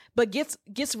self-care, but gets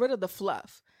rid of the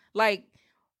fluff. Like,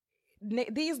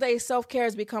 these days, self-care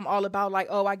has become all about, like,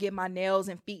 oh, I get my nails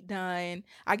and feet done,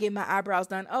 I get my eyebrows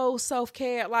done. Oh,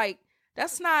 self-care. Like,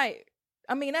 that's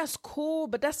cool,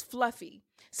 but that's fluffy.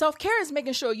 Self-care is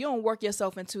making sure you don't work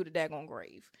yourself into the daggone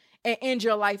grave and end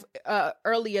your life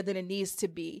earlier than it needs to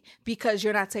be because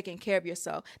you're not taking care of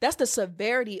yourself. That's the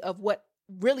severity of what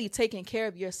really taking care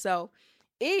of yourself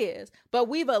is. But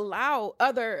we've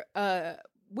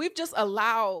just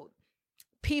allowed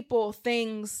people,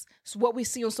 things, what we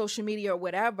see on social media or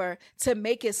whatever, to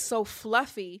make it so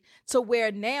fluffy, to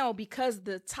where now, because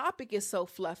the topic is so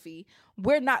fluffy,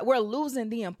 we're losing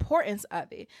the importance of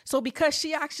it. So because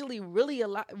she actually really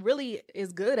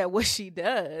is good at what she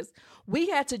does, we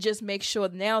had to just make sure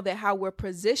now that how we're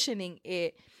positioning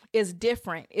it is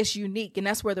different, it's unique. And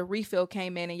that's where the refill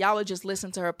came in. And y'all will just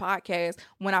listen to her podcast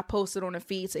when I posted on the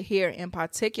feed to hear in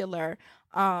particular.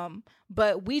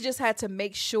 But we just had to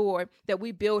make sure that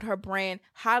we build her brand,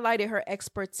 highlighted her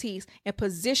expertise, and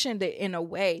positioned it in a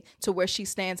way to where she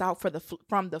stands out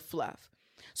from the fluff.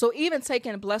 So even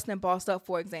taking Blessed and Bossed Up,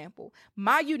 for example,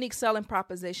 my unique selling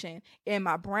proposition in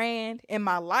my brand, in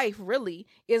my life really,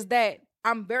 is that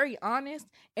I'm very honest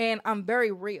and I'm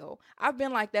very real. I've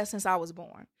been like that since I was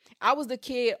born. I was the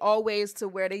kid always to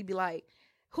where they'd be like,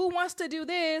 who wants to do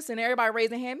this? And everybody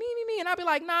raising their hand, me. And I'd be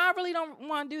like, nah, I really don't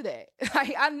want to do that.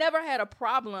 Like, I never had a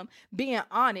problem being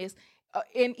honest.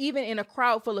 And even in a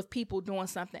crowd full of people doing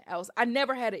something else, I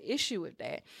never had an issue with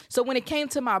that. So when it came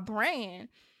to my brand,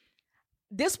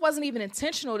 this wasn't even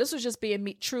intentional. This was just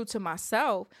being true to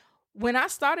myself. When I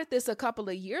started this a couple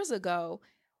of years ago,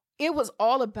 it was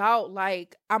all about,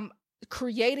 like, I'm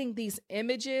creating these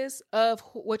images of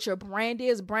what your brand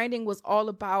is. Branding was all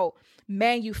about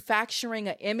manufacturing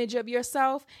an image of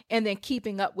yourself and then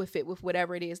keeping up with it with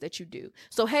whatever it is that you do.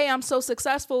 So, hey, I'm so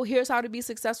successful. Here's how to be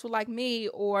successful like me.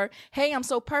 Or, hey, I'm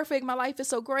so perfect. My life is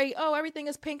so great. Oh, everything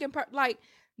is pink and like,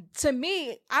 to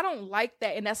me, I don't like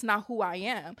that. And that's not who I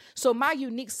am. So my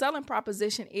unique selling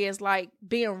proposition is like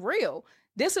being real.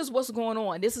 This is what's going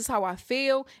on. This is how I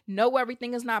feel. No,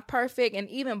 everything is not perfect. And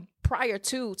even prior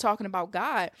to talking about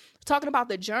God, talking about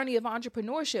the journey of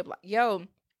entrepreneurship, like, yo,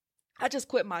 I just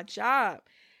quit my job.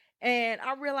 And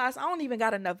I realized I don't even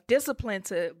got enough discipline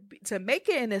to make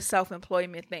it in this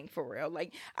self-employment thing for real.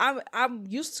 Like, I'm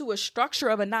used to a structure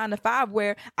of a 9-to-5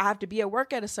 where I have to be at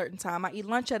work at a certain time. I eat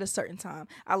lunch at a certain time.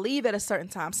 I leave at a certain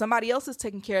time. Somebody else is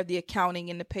taking care of the accounting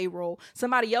and the payroll.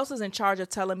 Somebody else is in charge of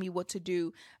telling me what to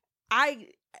do.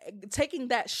 Taking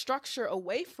that structure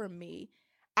away from me,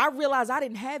 I realized I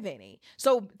didn't have any.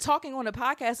 So talking on the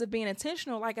podcast of being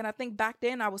intentional, like, and I think back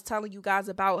then I was telling you guys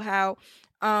about how,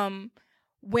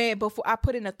 before I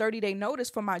put in a 30-day notice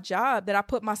for my job, that I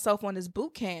put myself on this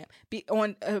boot camp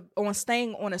on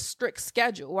staying on a strict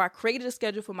schedule, or I created a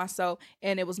schedule for myself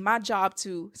and it was my job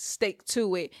to stick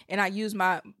to it. And I used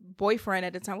my boyfriend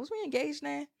at the time. Was we engaged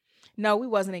then? No, we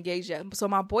wasn't engaged yet. So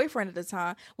my boyfriend at the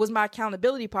time was my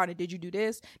accountability partner. Did you do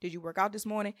this? Did you work out this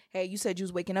morning? Hey, you said you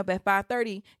was waking up at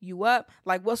 5:30. You up?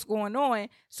 Like, what's going on?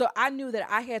 So I knew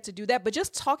that I had to do that. But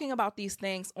just talking about these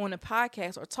things on a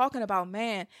podcast, or talking about,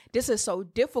 man, this is so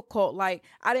difficult. Like,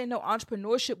 I didn't know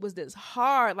entrepreneurship was this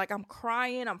hard. Like, I'm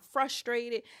crying. I'm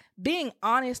frustrated. Being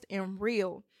honest and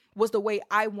real was the way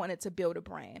I wanted to build a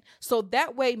brand. So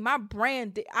that way my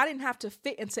brand, I didn't have to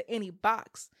fit into any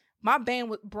box. My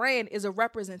brand is a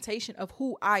representation of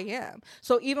who I am.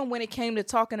 So even when it came to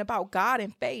talking about God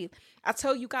and faith, I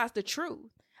tell you guys the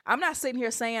truth. I'm not sitting here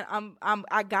saying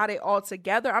I got it all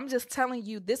together. I'm just telling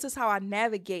you, this is how I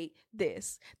navigate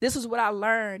this. This is what I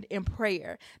learned in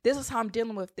prayer. This is how I'm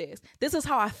dealing with this. This is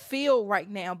how I feel right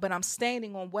now, but I'm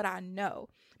standing on what I know.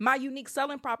 My unique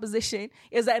selling proposition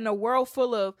is that in a world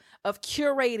full of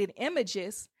curated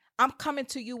images, I'm coming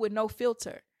to you with no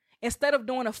filter. Instead of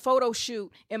doing a photo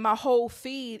shoot and my whole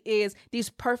feed is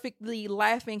these perfectly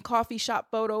laughing coffee shop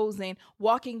photos and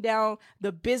walking down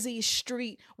the busy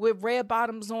street with red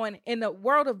bottoms on, in the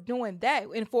world of doing that,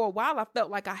 and for a while I felt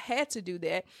like I had to do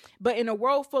that, but in a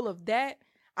world full of that,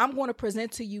 I'm going to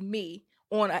present to you me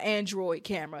on an Android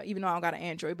camera, even though I don't got an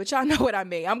Android, but y'all know what I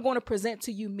mean. I'm going to present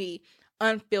to you me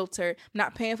unfiltered,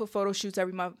 not paying for photo shoots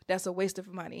every month. That's a waste of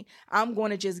money. I'm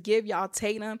going to just give y'all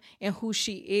Tatum and who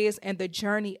she is and the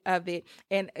journey of it,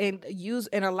 and use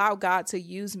and allow God to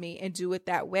use me and do it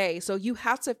that way. So you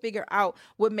have to figure out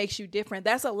what makes you different.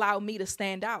 That's allowed me to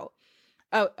stand out.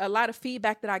 A lot of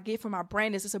feedback that I get from my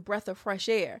brand is it's a breath of fresh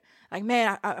air. Like,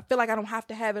 man, I feel like I don't have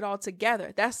to have it all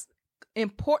together. That's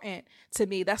important to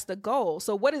me. That's the goal.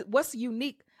 So what's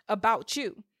unique about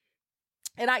you?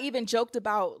 And I even joked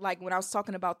about, like, when I was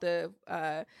talking about the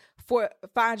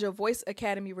Find Your Voice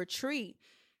Academy retreat,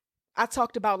 I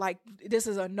talked about, like, this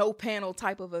is a no panel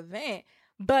type of event,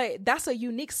 but that's a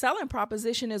unique selling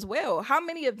proposition as well. How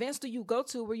many events do you go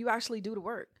to where you actually do the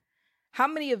work? How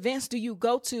many events do you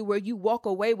go to where you walk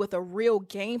away with a real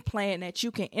game plan that you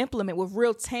can implement with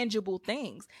real tangible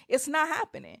things? It's not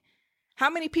happening. How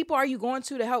many people are you going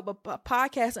to help a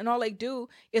podcast and all they do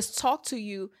is talk to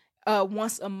you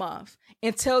once a month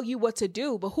and tell you what to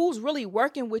do? But who's really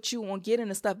working with you on getting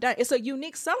the stuff done? It's a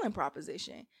unique selling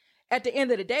proposition. At the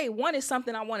end of the day, one is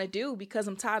something I want to do because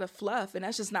I'm tired of fluff, and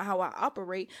that's just not how I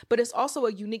operate. But it's also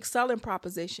a unique selling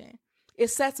proposition. It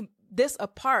sets this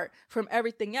apart from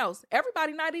everything else.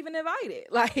 Everybody not even invited.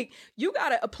 Like, you got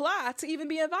to apply to even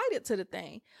be invited to the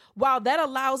thing. While that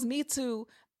allows me to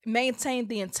maintain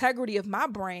the integrity of my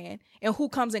brand and who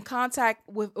comes in contact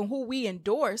with and who we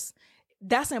endorse,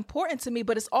 that's important to me,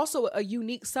 but it's also a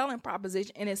unique selling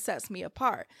proposition and it sets me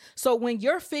apart. So when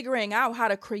you're figuring out how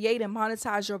to create and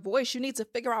monetize your voice, you need to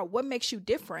figure out what makes you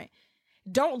different.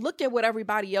 Don't look at what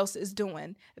everybody else is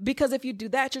doing, because if you do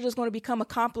that, you're just going to become a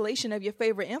compilation of your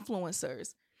favorite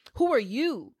influencers. Who are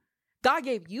you? God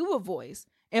gave you a voice.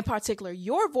 In particular,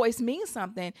 your voice means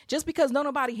something. Just because no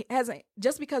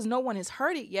one has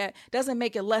heard it yet doesn't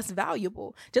make it less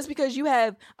valuable. Just because you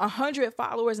have 100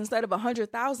 followers instead of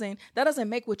 100,000, that doesn't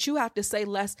make what you have to say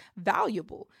less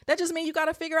valuable. That just means you got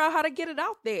to figure out how to get it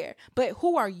out there. But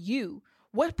who are you?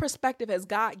 What perspective has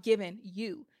God given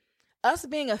you? Us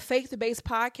being a faith-based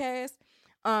podcast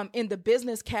in the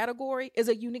business category is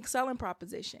a unique selling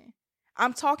proposition.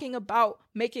 I'm talking about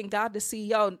making God the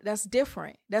CEO. That's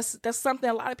different. That's something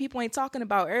a lot of people ain't talking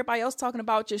about. Everybody else talking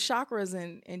about your chakras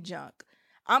and junk.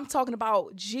 I'm talking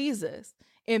about Jesus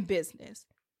in business.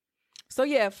 So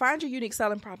yeah, find your unique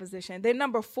selling proposition. Then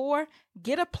number 4,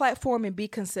 get a platform and be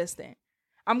consistent.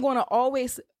 I'm going to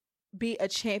always be a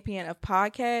champion of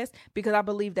podcasts because I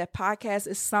believe that podcast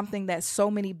is something that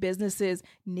so many businesses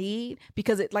need,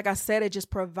 because it, like I said, it just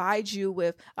provides you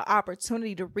with an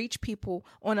opportunity to reach people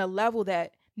on a level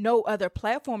that no other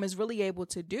platform is really able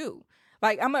to do.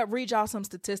 Like, I'm going to read y'all some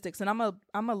statistics, and I'm going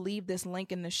to leave this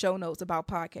link in the show notes about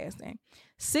podcasting.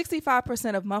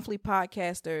 65% of monthly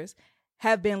podcasters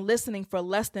have been listening for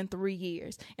less than 3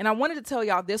 years. And I wanted to tell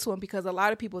y'all this one because a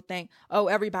lot of people think, oh,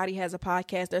 everybody has a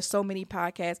podcast. There's so many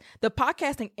podcasts. The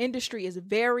podcasting industry is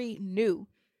very new.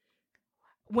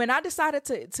 When I decided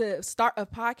to start a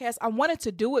podcast, I wanted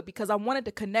to do it because I wanted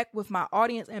to connect with my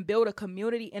audience and build a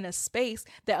community in a space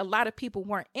that a lot of people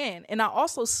weren't in. And I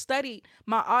also studied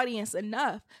my audience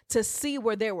enough to see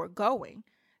where they were going.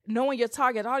 Knowing your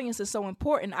target audience is so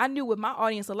important. I knew with my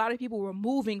audience, a lot of people were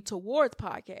moving towards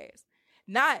podcasts.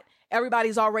 Not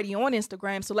everybody's already on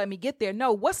Instagram, so let me get there.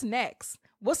 No, what's next?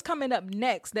 What's coming up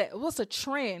next? What's a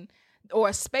trend or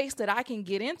a space that I can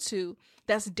get into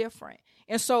that's different?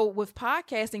 And so with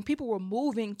podcasting, people were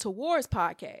moving towards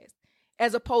podcasts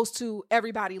as opposed to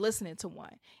everybody listening to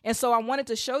one. And so I wanted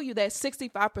to show you that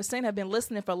 65% have been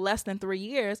listening for less than 3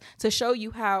 years to show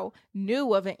you how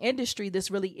new of an industry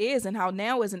this really is and how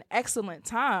now is an excellent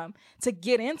time to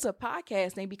get into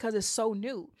podcasting because it's so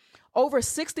new. Over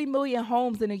 60 million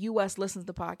homes in the U.S. listens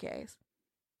to podcasts.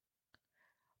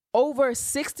 Over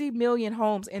 60 million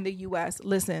homes in the U.S.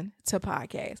 listen to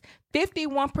podcasts.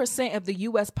 51% of the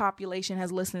U.S. population has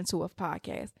listened to a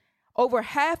podcast. Over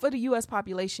half of the U.S.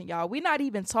 population, y'all. We're not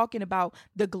even talking about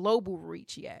the global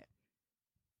reach yet.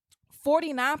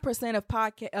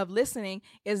 49% of listening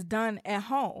is done at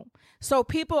home. So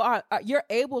people you're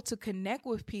able to connect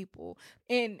with people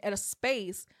at a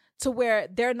space to where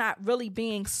they're not really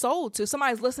being sold to.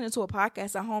 Somebody's listening to a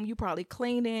podcast at home. You probably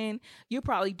cleaning, you're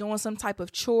probably doing some type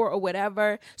of chore or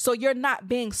whatever. So you're not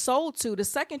being sold to. The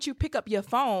second you pick up your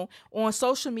phone on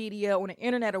social media, on the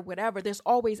internet or whatever, there's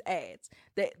always ads.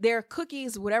 There are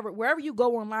cookies, whatever, wherever you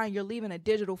go online, you're leaving a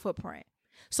digital footprint.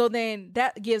 So then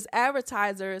that gives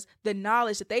advertisers the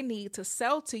knowledge that they need to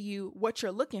sell to you what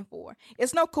you're looking for.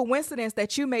 It's no coincidence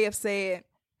that you may have said,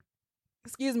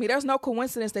 there's no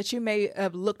coincidence that you may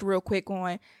have looked real quick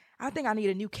on, I think I need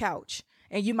a new couch.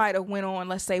 And you might have went on,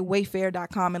 let's say,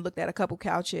 wayfair.com and looked at a couple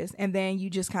couches. And then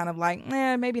you just kind of like,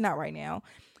 maybe not right now.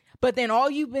 But then all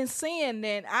you've been seeing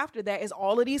then after that is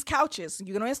all of these couches.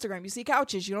 You go on Instagram, you see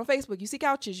couches. You go on Facebook, you see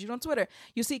couches. You go on Twitter,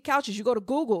 you see couches. You go to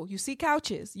Google, you see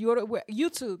couches. You go to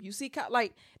YouTube, you see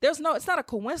like it's not a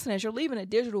coincidence. You're leaving a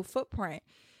digital footprint.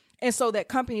 And so that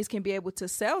companies can be able to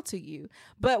sell to you.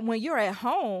 But when you're at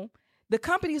home, the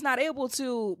company's not able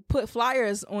to put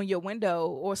flyers on your window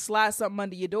or slide something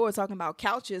under your door talking about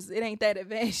couches. It ain't that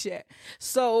advanced yet.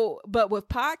 So, but with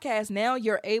podcasts, now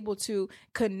you're able to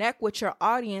connect with your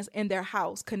audience in their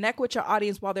house, connect with your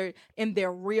audience while they're in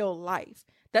their real life.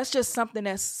 That's just something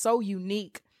that's so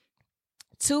unique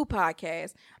to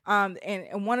podcasts.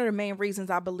 And one of the main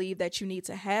reasons I believe that you need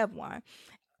to have one.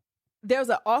 There's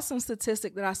an awesome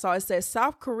statistic that I saw. It says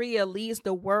South Korea leads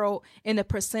the world in the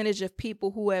percentage of people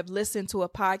who have listened to a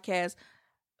podcast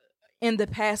in the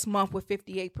past month with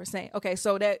 58%. Okay,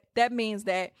 so that means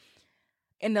that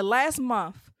in the last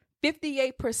month,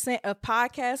 58% of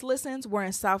podcast listens were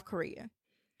in South Korea.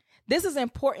 This is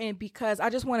important because I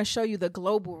just want to show you the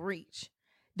global reach.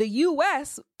 The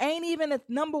US ain't even the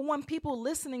number one people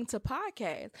listening to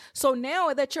podcasts. So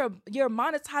now that you're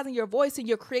monetizing your voice and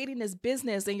you're creating this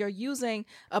business and you're using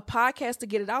a podcast to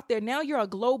get it out there, now you're a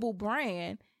global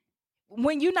brand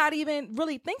when you're not even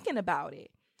really thinking about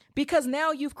it. Because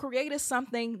now you've created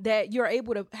something that you're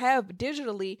able to have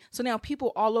digitally. So now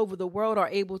people all over the world are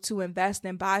able to invest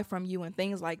and buy from you and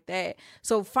things like that.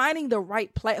 So finding the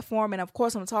right platform. And of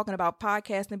course, I'm talking about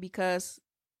podcasting because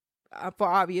for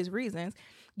obvious reasons,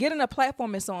 getting a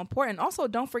platform is so important. Also,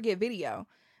 don't forget video.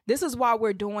 This is why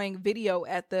we're doing video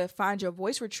at the Find Your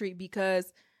Voice retreat,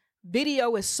 because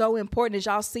video is so important. As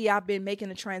y'all see, I've been making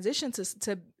a transition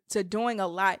to doing a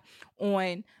lot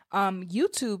on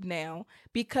YouTube now,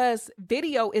 because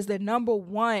video is the number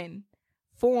one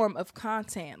form of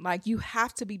content. Like, you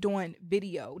have to be doing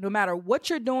video. No matter what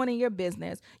you're doing in your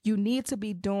business, you need to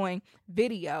be doing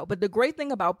video. But the great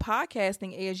thing about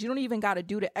podcasting is you don't even got to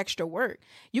do the extra work.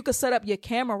 You could set up your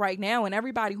camera right now, and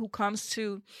everybody who comes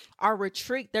to our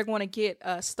retreat, they're going to get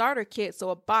a starter kit. So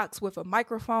a box with a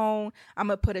microphone. I'm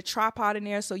going to put a tripod in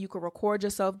there so you can record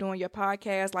yourself doing your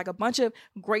podcast, like a bunch of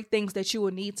great things that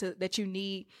you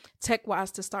need tech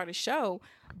wise to start a show.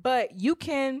 But you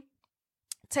can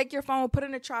take your phone, put it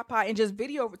in a tripod, and just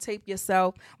video tape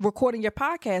yourself recording your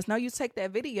podcast. Now you take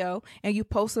that video and you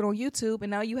post it on YouTube,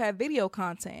 and now you have video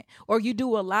content. Or you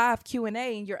do a live Q&A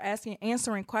and you're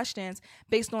answering questions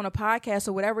based on a podcast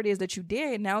or whatever it is that you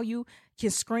did. Now you can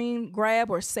screen grab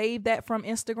or save that from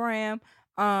Instagram.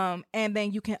 And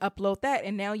then you can upload that,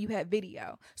 and now you have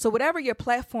video. So whatever your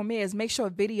platform is, make sure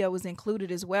video is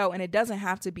included as well. And it doesn't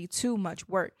have to be too much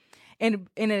work. And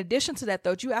in addition to that,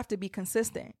 though, you have to be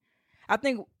consistent. I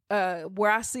think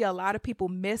where I see a lot of people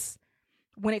miss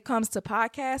when it comes to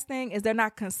podcasting is they're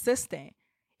not consistent.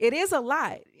 It is a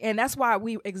lot. And that's why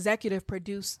we executive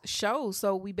produce shows.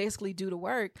 So we basically do the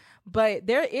work. But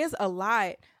there is a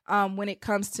lot when it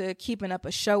comes to keeping up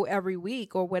a show every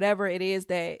week or whatever it is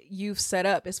that you've set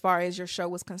up as far as your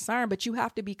show is concerned. But you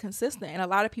have to be consistent. And a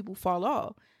lot of people fall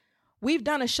off. We've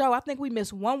done a show. I think we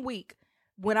missed 1 week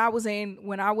when I was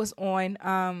on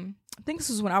I think this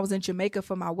was when I was in Jamaica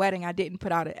for my wedding. I didn't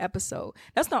put out an episode.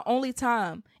 That's the only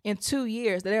time in 2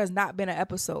 years that there has not been an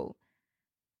episode.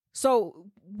 So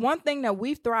one thing that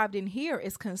we've thrived in here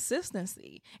is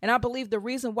consistency. And I believe the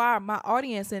reason why my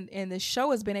audience and this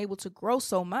show has been able to grow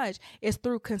so much is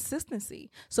through consistency.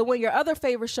 So when your other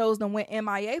favorite shows done went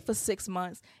MIA for 6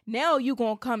 months, now you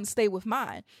going to come stay with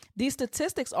mine. These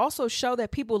statistics also show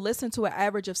that people listen to an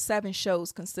average of 7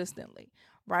 shows consistently.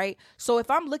 Right. So if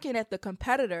I'm looking at the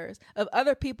competitors of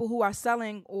other people who are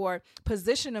selling or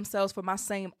position themselves for my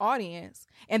same audience,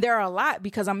 and there are a lot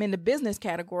because I'm in the business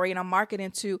category and I'm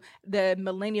marketing to the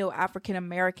millennial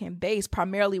African-American base,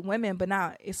 primarily women, but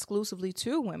not exclusively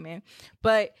to women.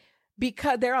 But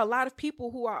because there are a lot of people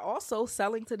who are also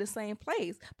selling to the same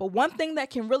place. But one thing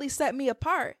that can really set me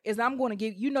apart is I'm going to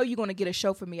give, you're going to get a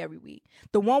show for me every week.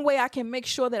 The one way I can make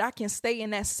sure that I can stay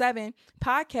in that 7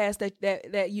 podcasts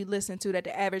that you listen to, that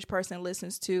the average person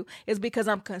listens to, is because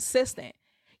I'm consistent.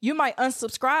 You might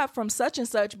unsubscribe from such and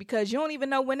such because you don't even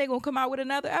know when they're going to come out with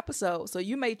another episode. So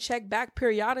you may check back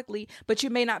periodically, but you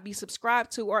may not be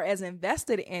subscribed to or as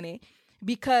invested in it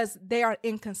because they are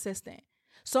inconsistent.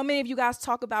 So many of you guys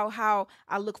talk about how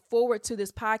I look forward to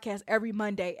this podcast every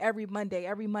Monday.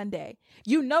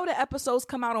 You know the episodes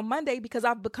come out on Monday because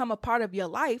I've become a part of your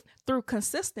life through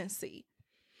consistency.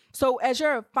 So as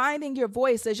you're finding your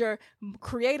voice, as you're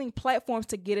creating platforms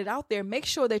to get it out there, make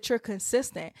sure that you're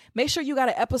consistent. Make sure you got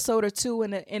an episode or 2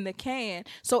 in the can.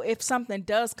 So if something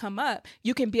does come up,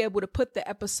 you can be able to put the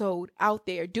episode out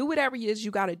there. Do whatever it is you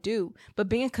got to do. But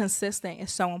being consistent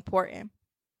is so important.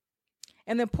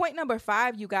 And then point number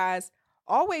 5, you guys,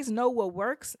 always know what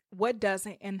works, what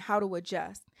doesn't, and how to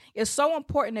adjust. It's so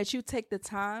important that you take the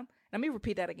time. Let me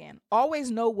repeat that again.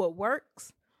 Always know what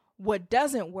works, what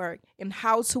doesn't work, and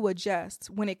how to adjust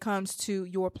when it comes to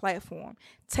your platform.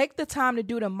 Take the time to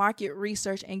do the market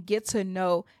research and get to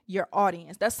know your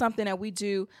audience. That's something that we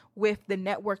do with the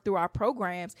network through our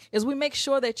programs, is we make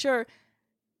sure that you're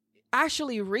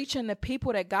actually reaching the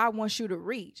people that God wants you to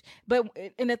reach. But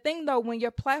and the thing though, when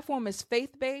your platform is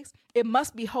faith-based, it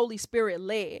must be Holy Spirit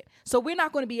led. So we're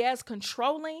not going to be as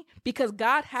controlling, because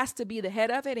God has to be the head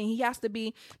of it, and he has to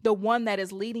be the one that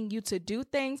is leading you to do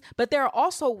things. But there are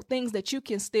also things that you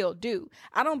can still do.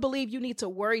 I don't believe you need to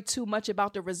worry too much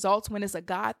about the results when it's a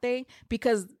God thing,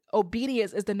 because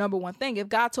obedience is the number one thing. If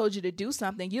God told you to do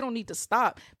something, you don't need to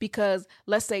stop because,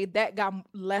 let's say, that got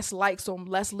less likes or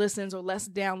less listens or less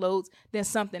downloads than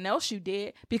something else you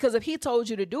did. Because if he told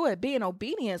you to do it, being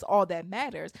obedient is all that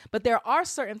matters. But there are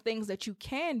certain things that you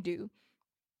can do.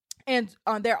 And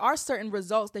there are certain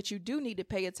results that you do need to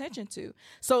pay attention to.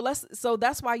 So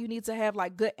that's why you need to have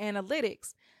like good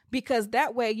analytics, because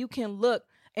that way you can look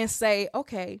and say,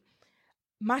 okay,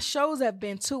 my shows have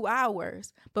been 2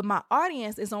 hours, but my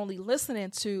audience is only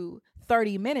listening to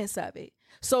 30 minutes of it.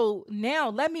 So now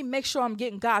let me make sure I'm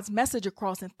getting God's message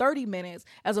across in 30 minutes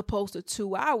as opposed to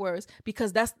 2 hours,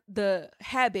 because that's the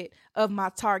habit of my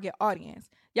target audience.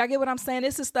 Y'all get what I'm saying?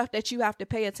 This is stuff that you have to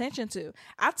pay attention to.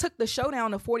 I took the show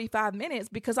down to 45 minutes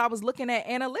because I was looking at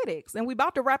analytics, and we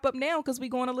about to wrap up now because we're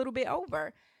going a little bit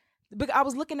over. But I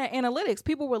was looking at analytics.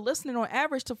 People were listening on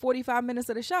average to 45 minutes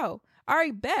of the show. All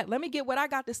right, bet. Let me get what I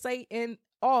got to say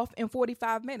off in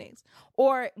 45 minutes.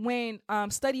 Or when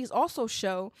studies also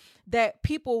show that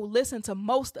people listen to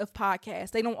most of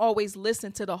podcasts, they don't always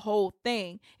listen to the whole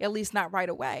thing, at least not right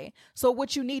away. So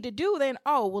what you need to do then,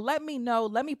 let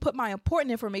me put my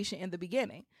important information in the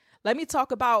beginning. Let me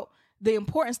talk about the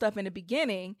important stuff in the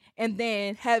beginning, and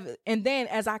then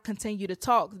as I continue to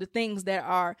talk, the things that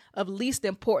are of least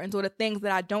importance or the things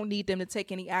that I don't need them to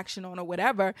take any action on or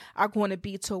whatever are going to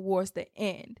be towards the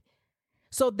end.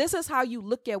 So this is how you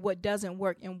look at what doesn't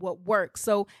work and what works.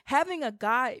 So having a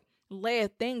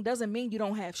guide-led thing doesn't mean you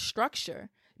don't have structure.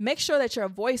 Make sure that your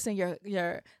voice and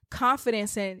your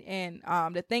confidence and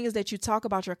the things that you talk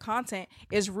about your content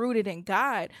is rooted in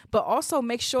God, but also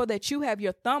make sure that you have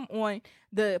your thumb on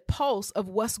the pulse of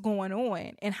what's going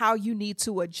on and how you need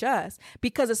to adjust.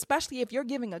 Because especially if you're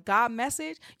giving a God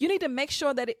message, you need to make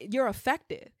sure that you're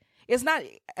effective. It's not,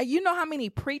 you know how many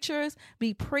preachers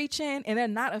be preaching and they're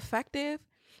not effective?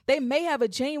 They may have a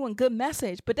genuine good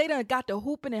message, but they done got to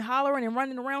hooping and hollering and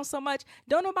running around so much.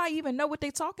 Don't nobody even know what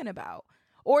they're talking about.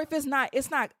 Or if it's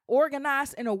not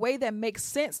organized in a way that makes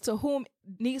sense to whom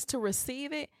needs to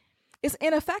receive it, it's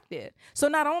ineffective. So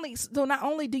not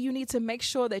only do you need to make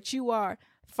sure that you are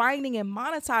finding and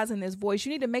monetizing this voice,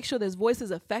 you need to make sure this voice is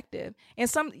effective. And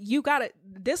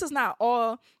this is not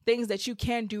all things that you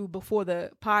can do before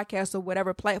the podcast or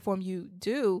whatever platform you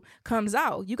do comes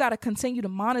out. You got to continue to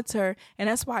monitor. And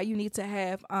that's why you need to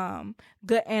have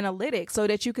good analytics so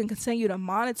that you can continue to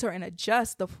monitor and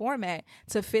adjust the format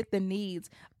to fit the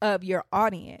needs of your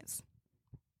audience.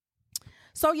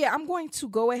 So yeah, I'm going to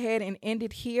go ahead and end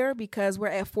it here because we're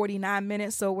at 49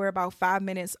 minutes. So we're about 5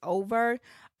 minutes over.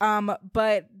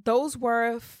 But those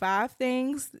were 5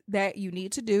 things that you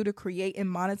need to do to create and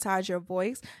monetize your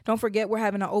voice. Don't forget, we're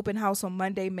having an open house on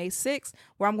Monday, May 6th,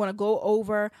 where I'm going to go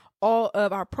over all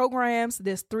of our programs,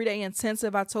 this 3-day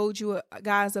intensive I told you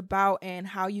guys about and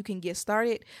how you can get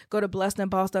started. Go to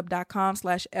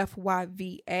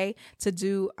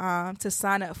blessedandbossedup.com/FYVA to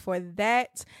sign up for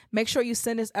that. Make sure you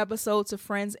send this episode to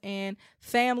friends and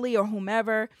family or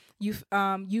whomever you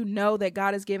know that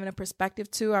God has given a perspective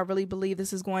to. I really believe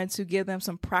this is going to give them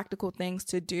some practical things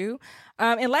to do.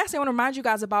 And lastly, I want to remind you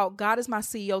guys about God is My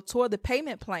CEO tour, the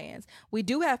payment plans. We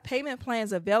do have payment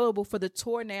plans available for the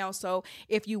tour now. So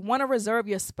if you want to reserve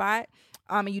your spot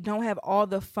and you don't have all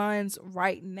the funds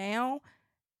right now,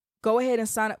 go ahead and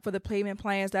sign up for the payment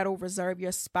plans that'll reserve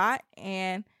your spot.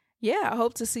 And yeah, I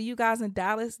hope to see you guys in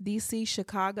Dallas, DC,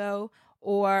 Chicago,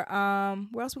 or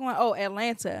where else we going? Oh,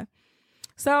 Atlanta.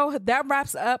 So that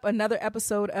wraps up another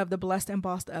episode of the Blessed and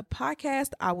Bossed Up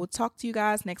podcast. I will talk to you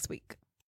guys next week.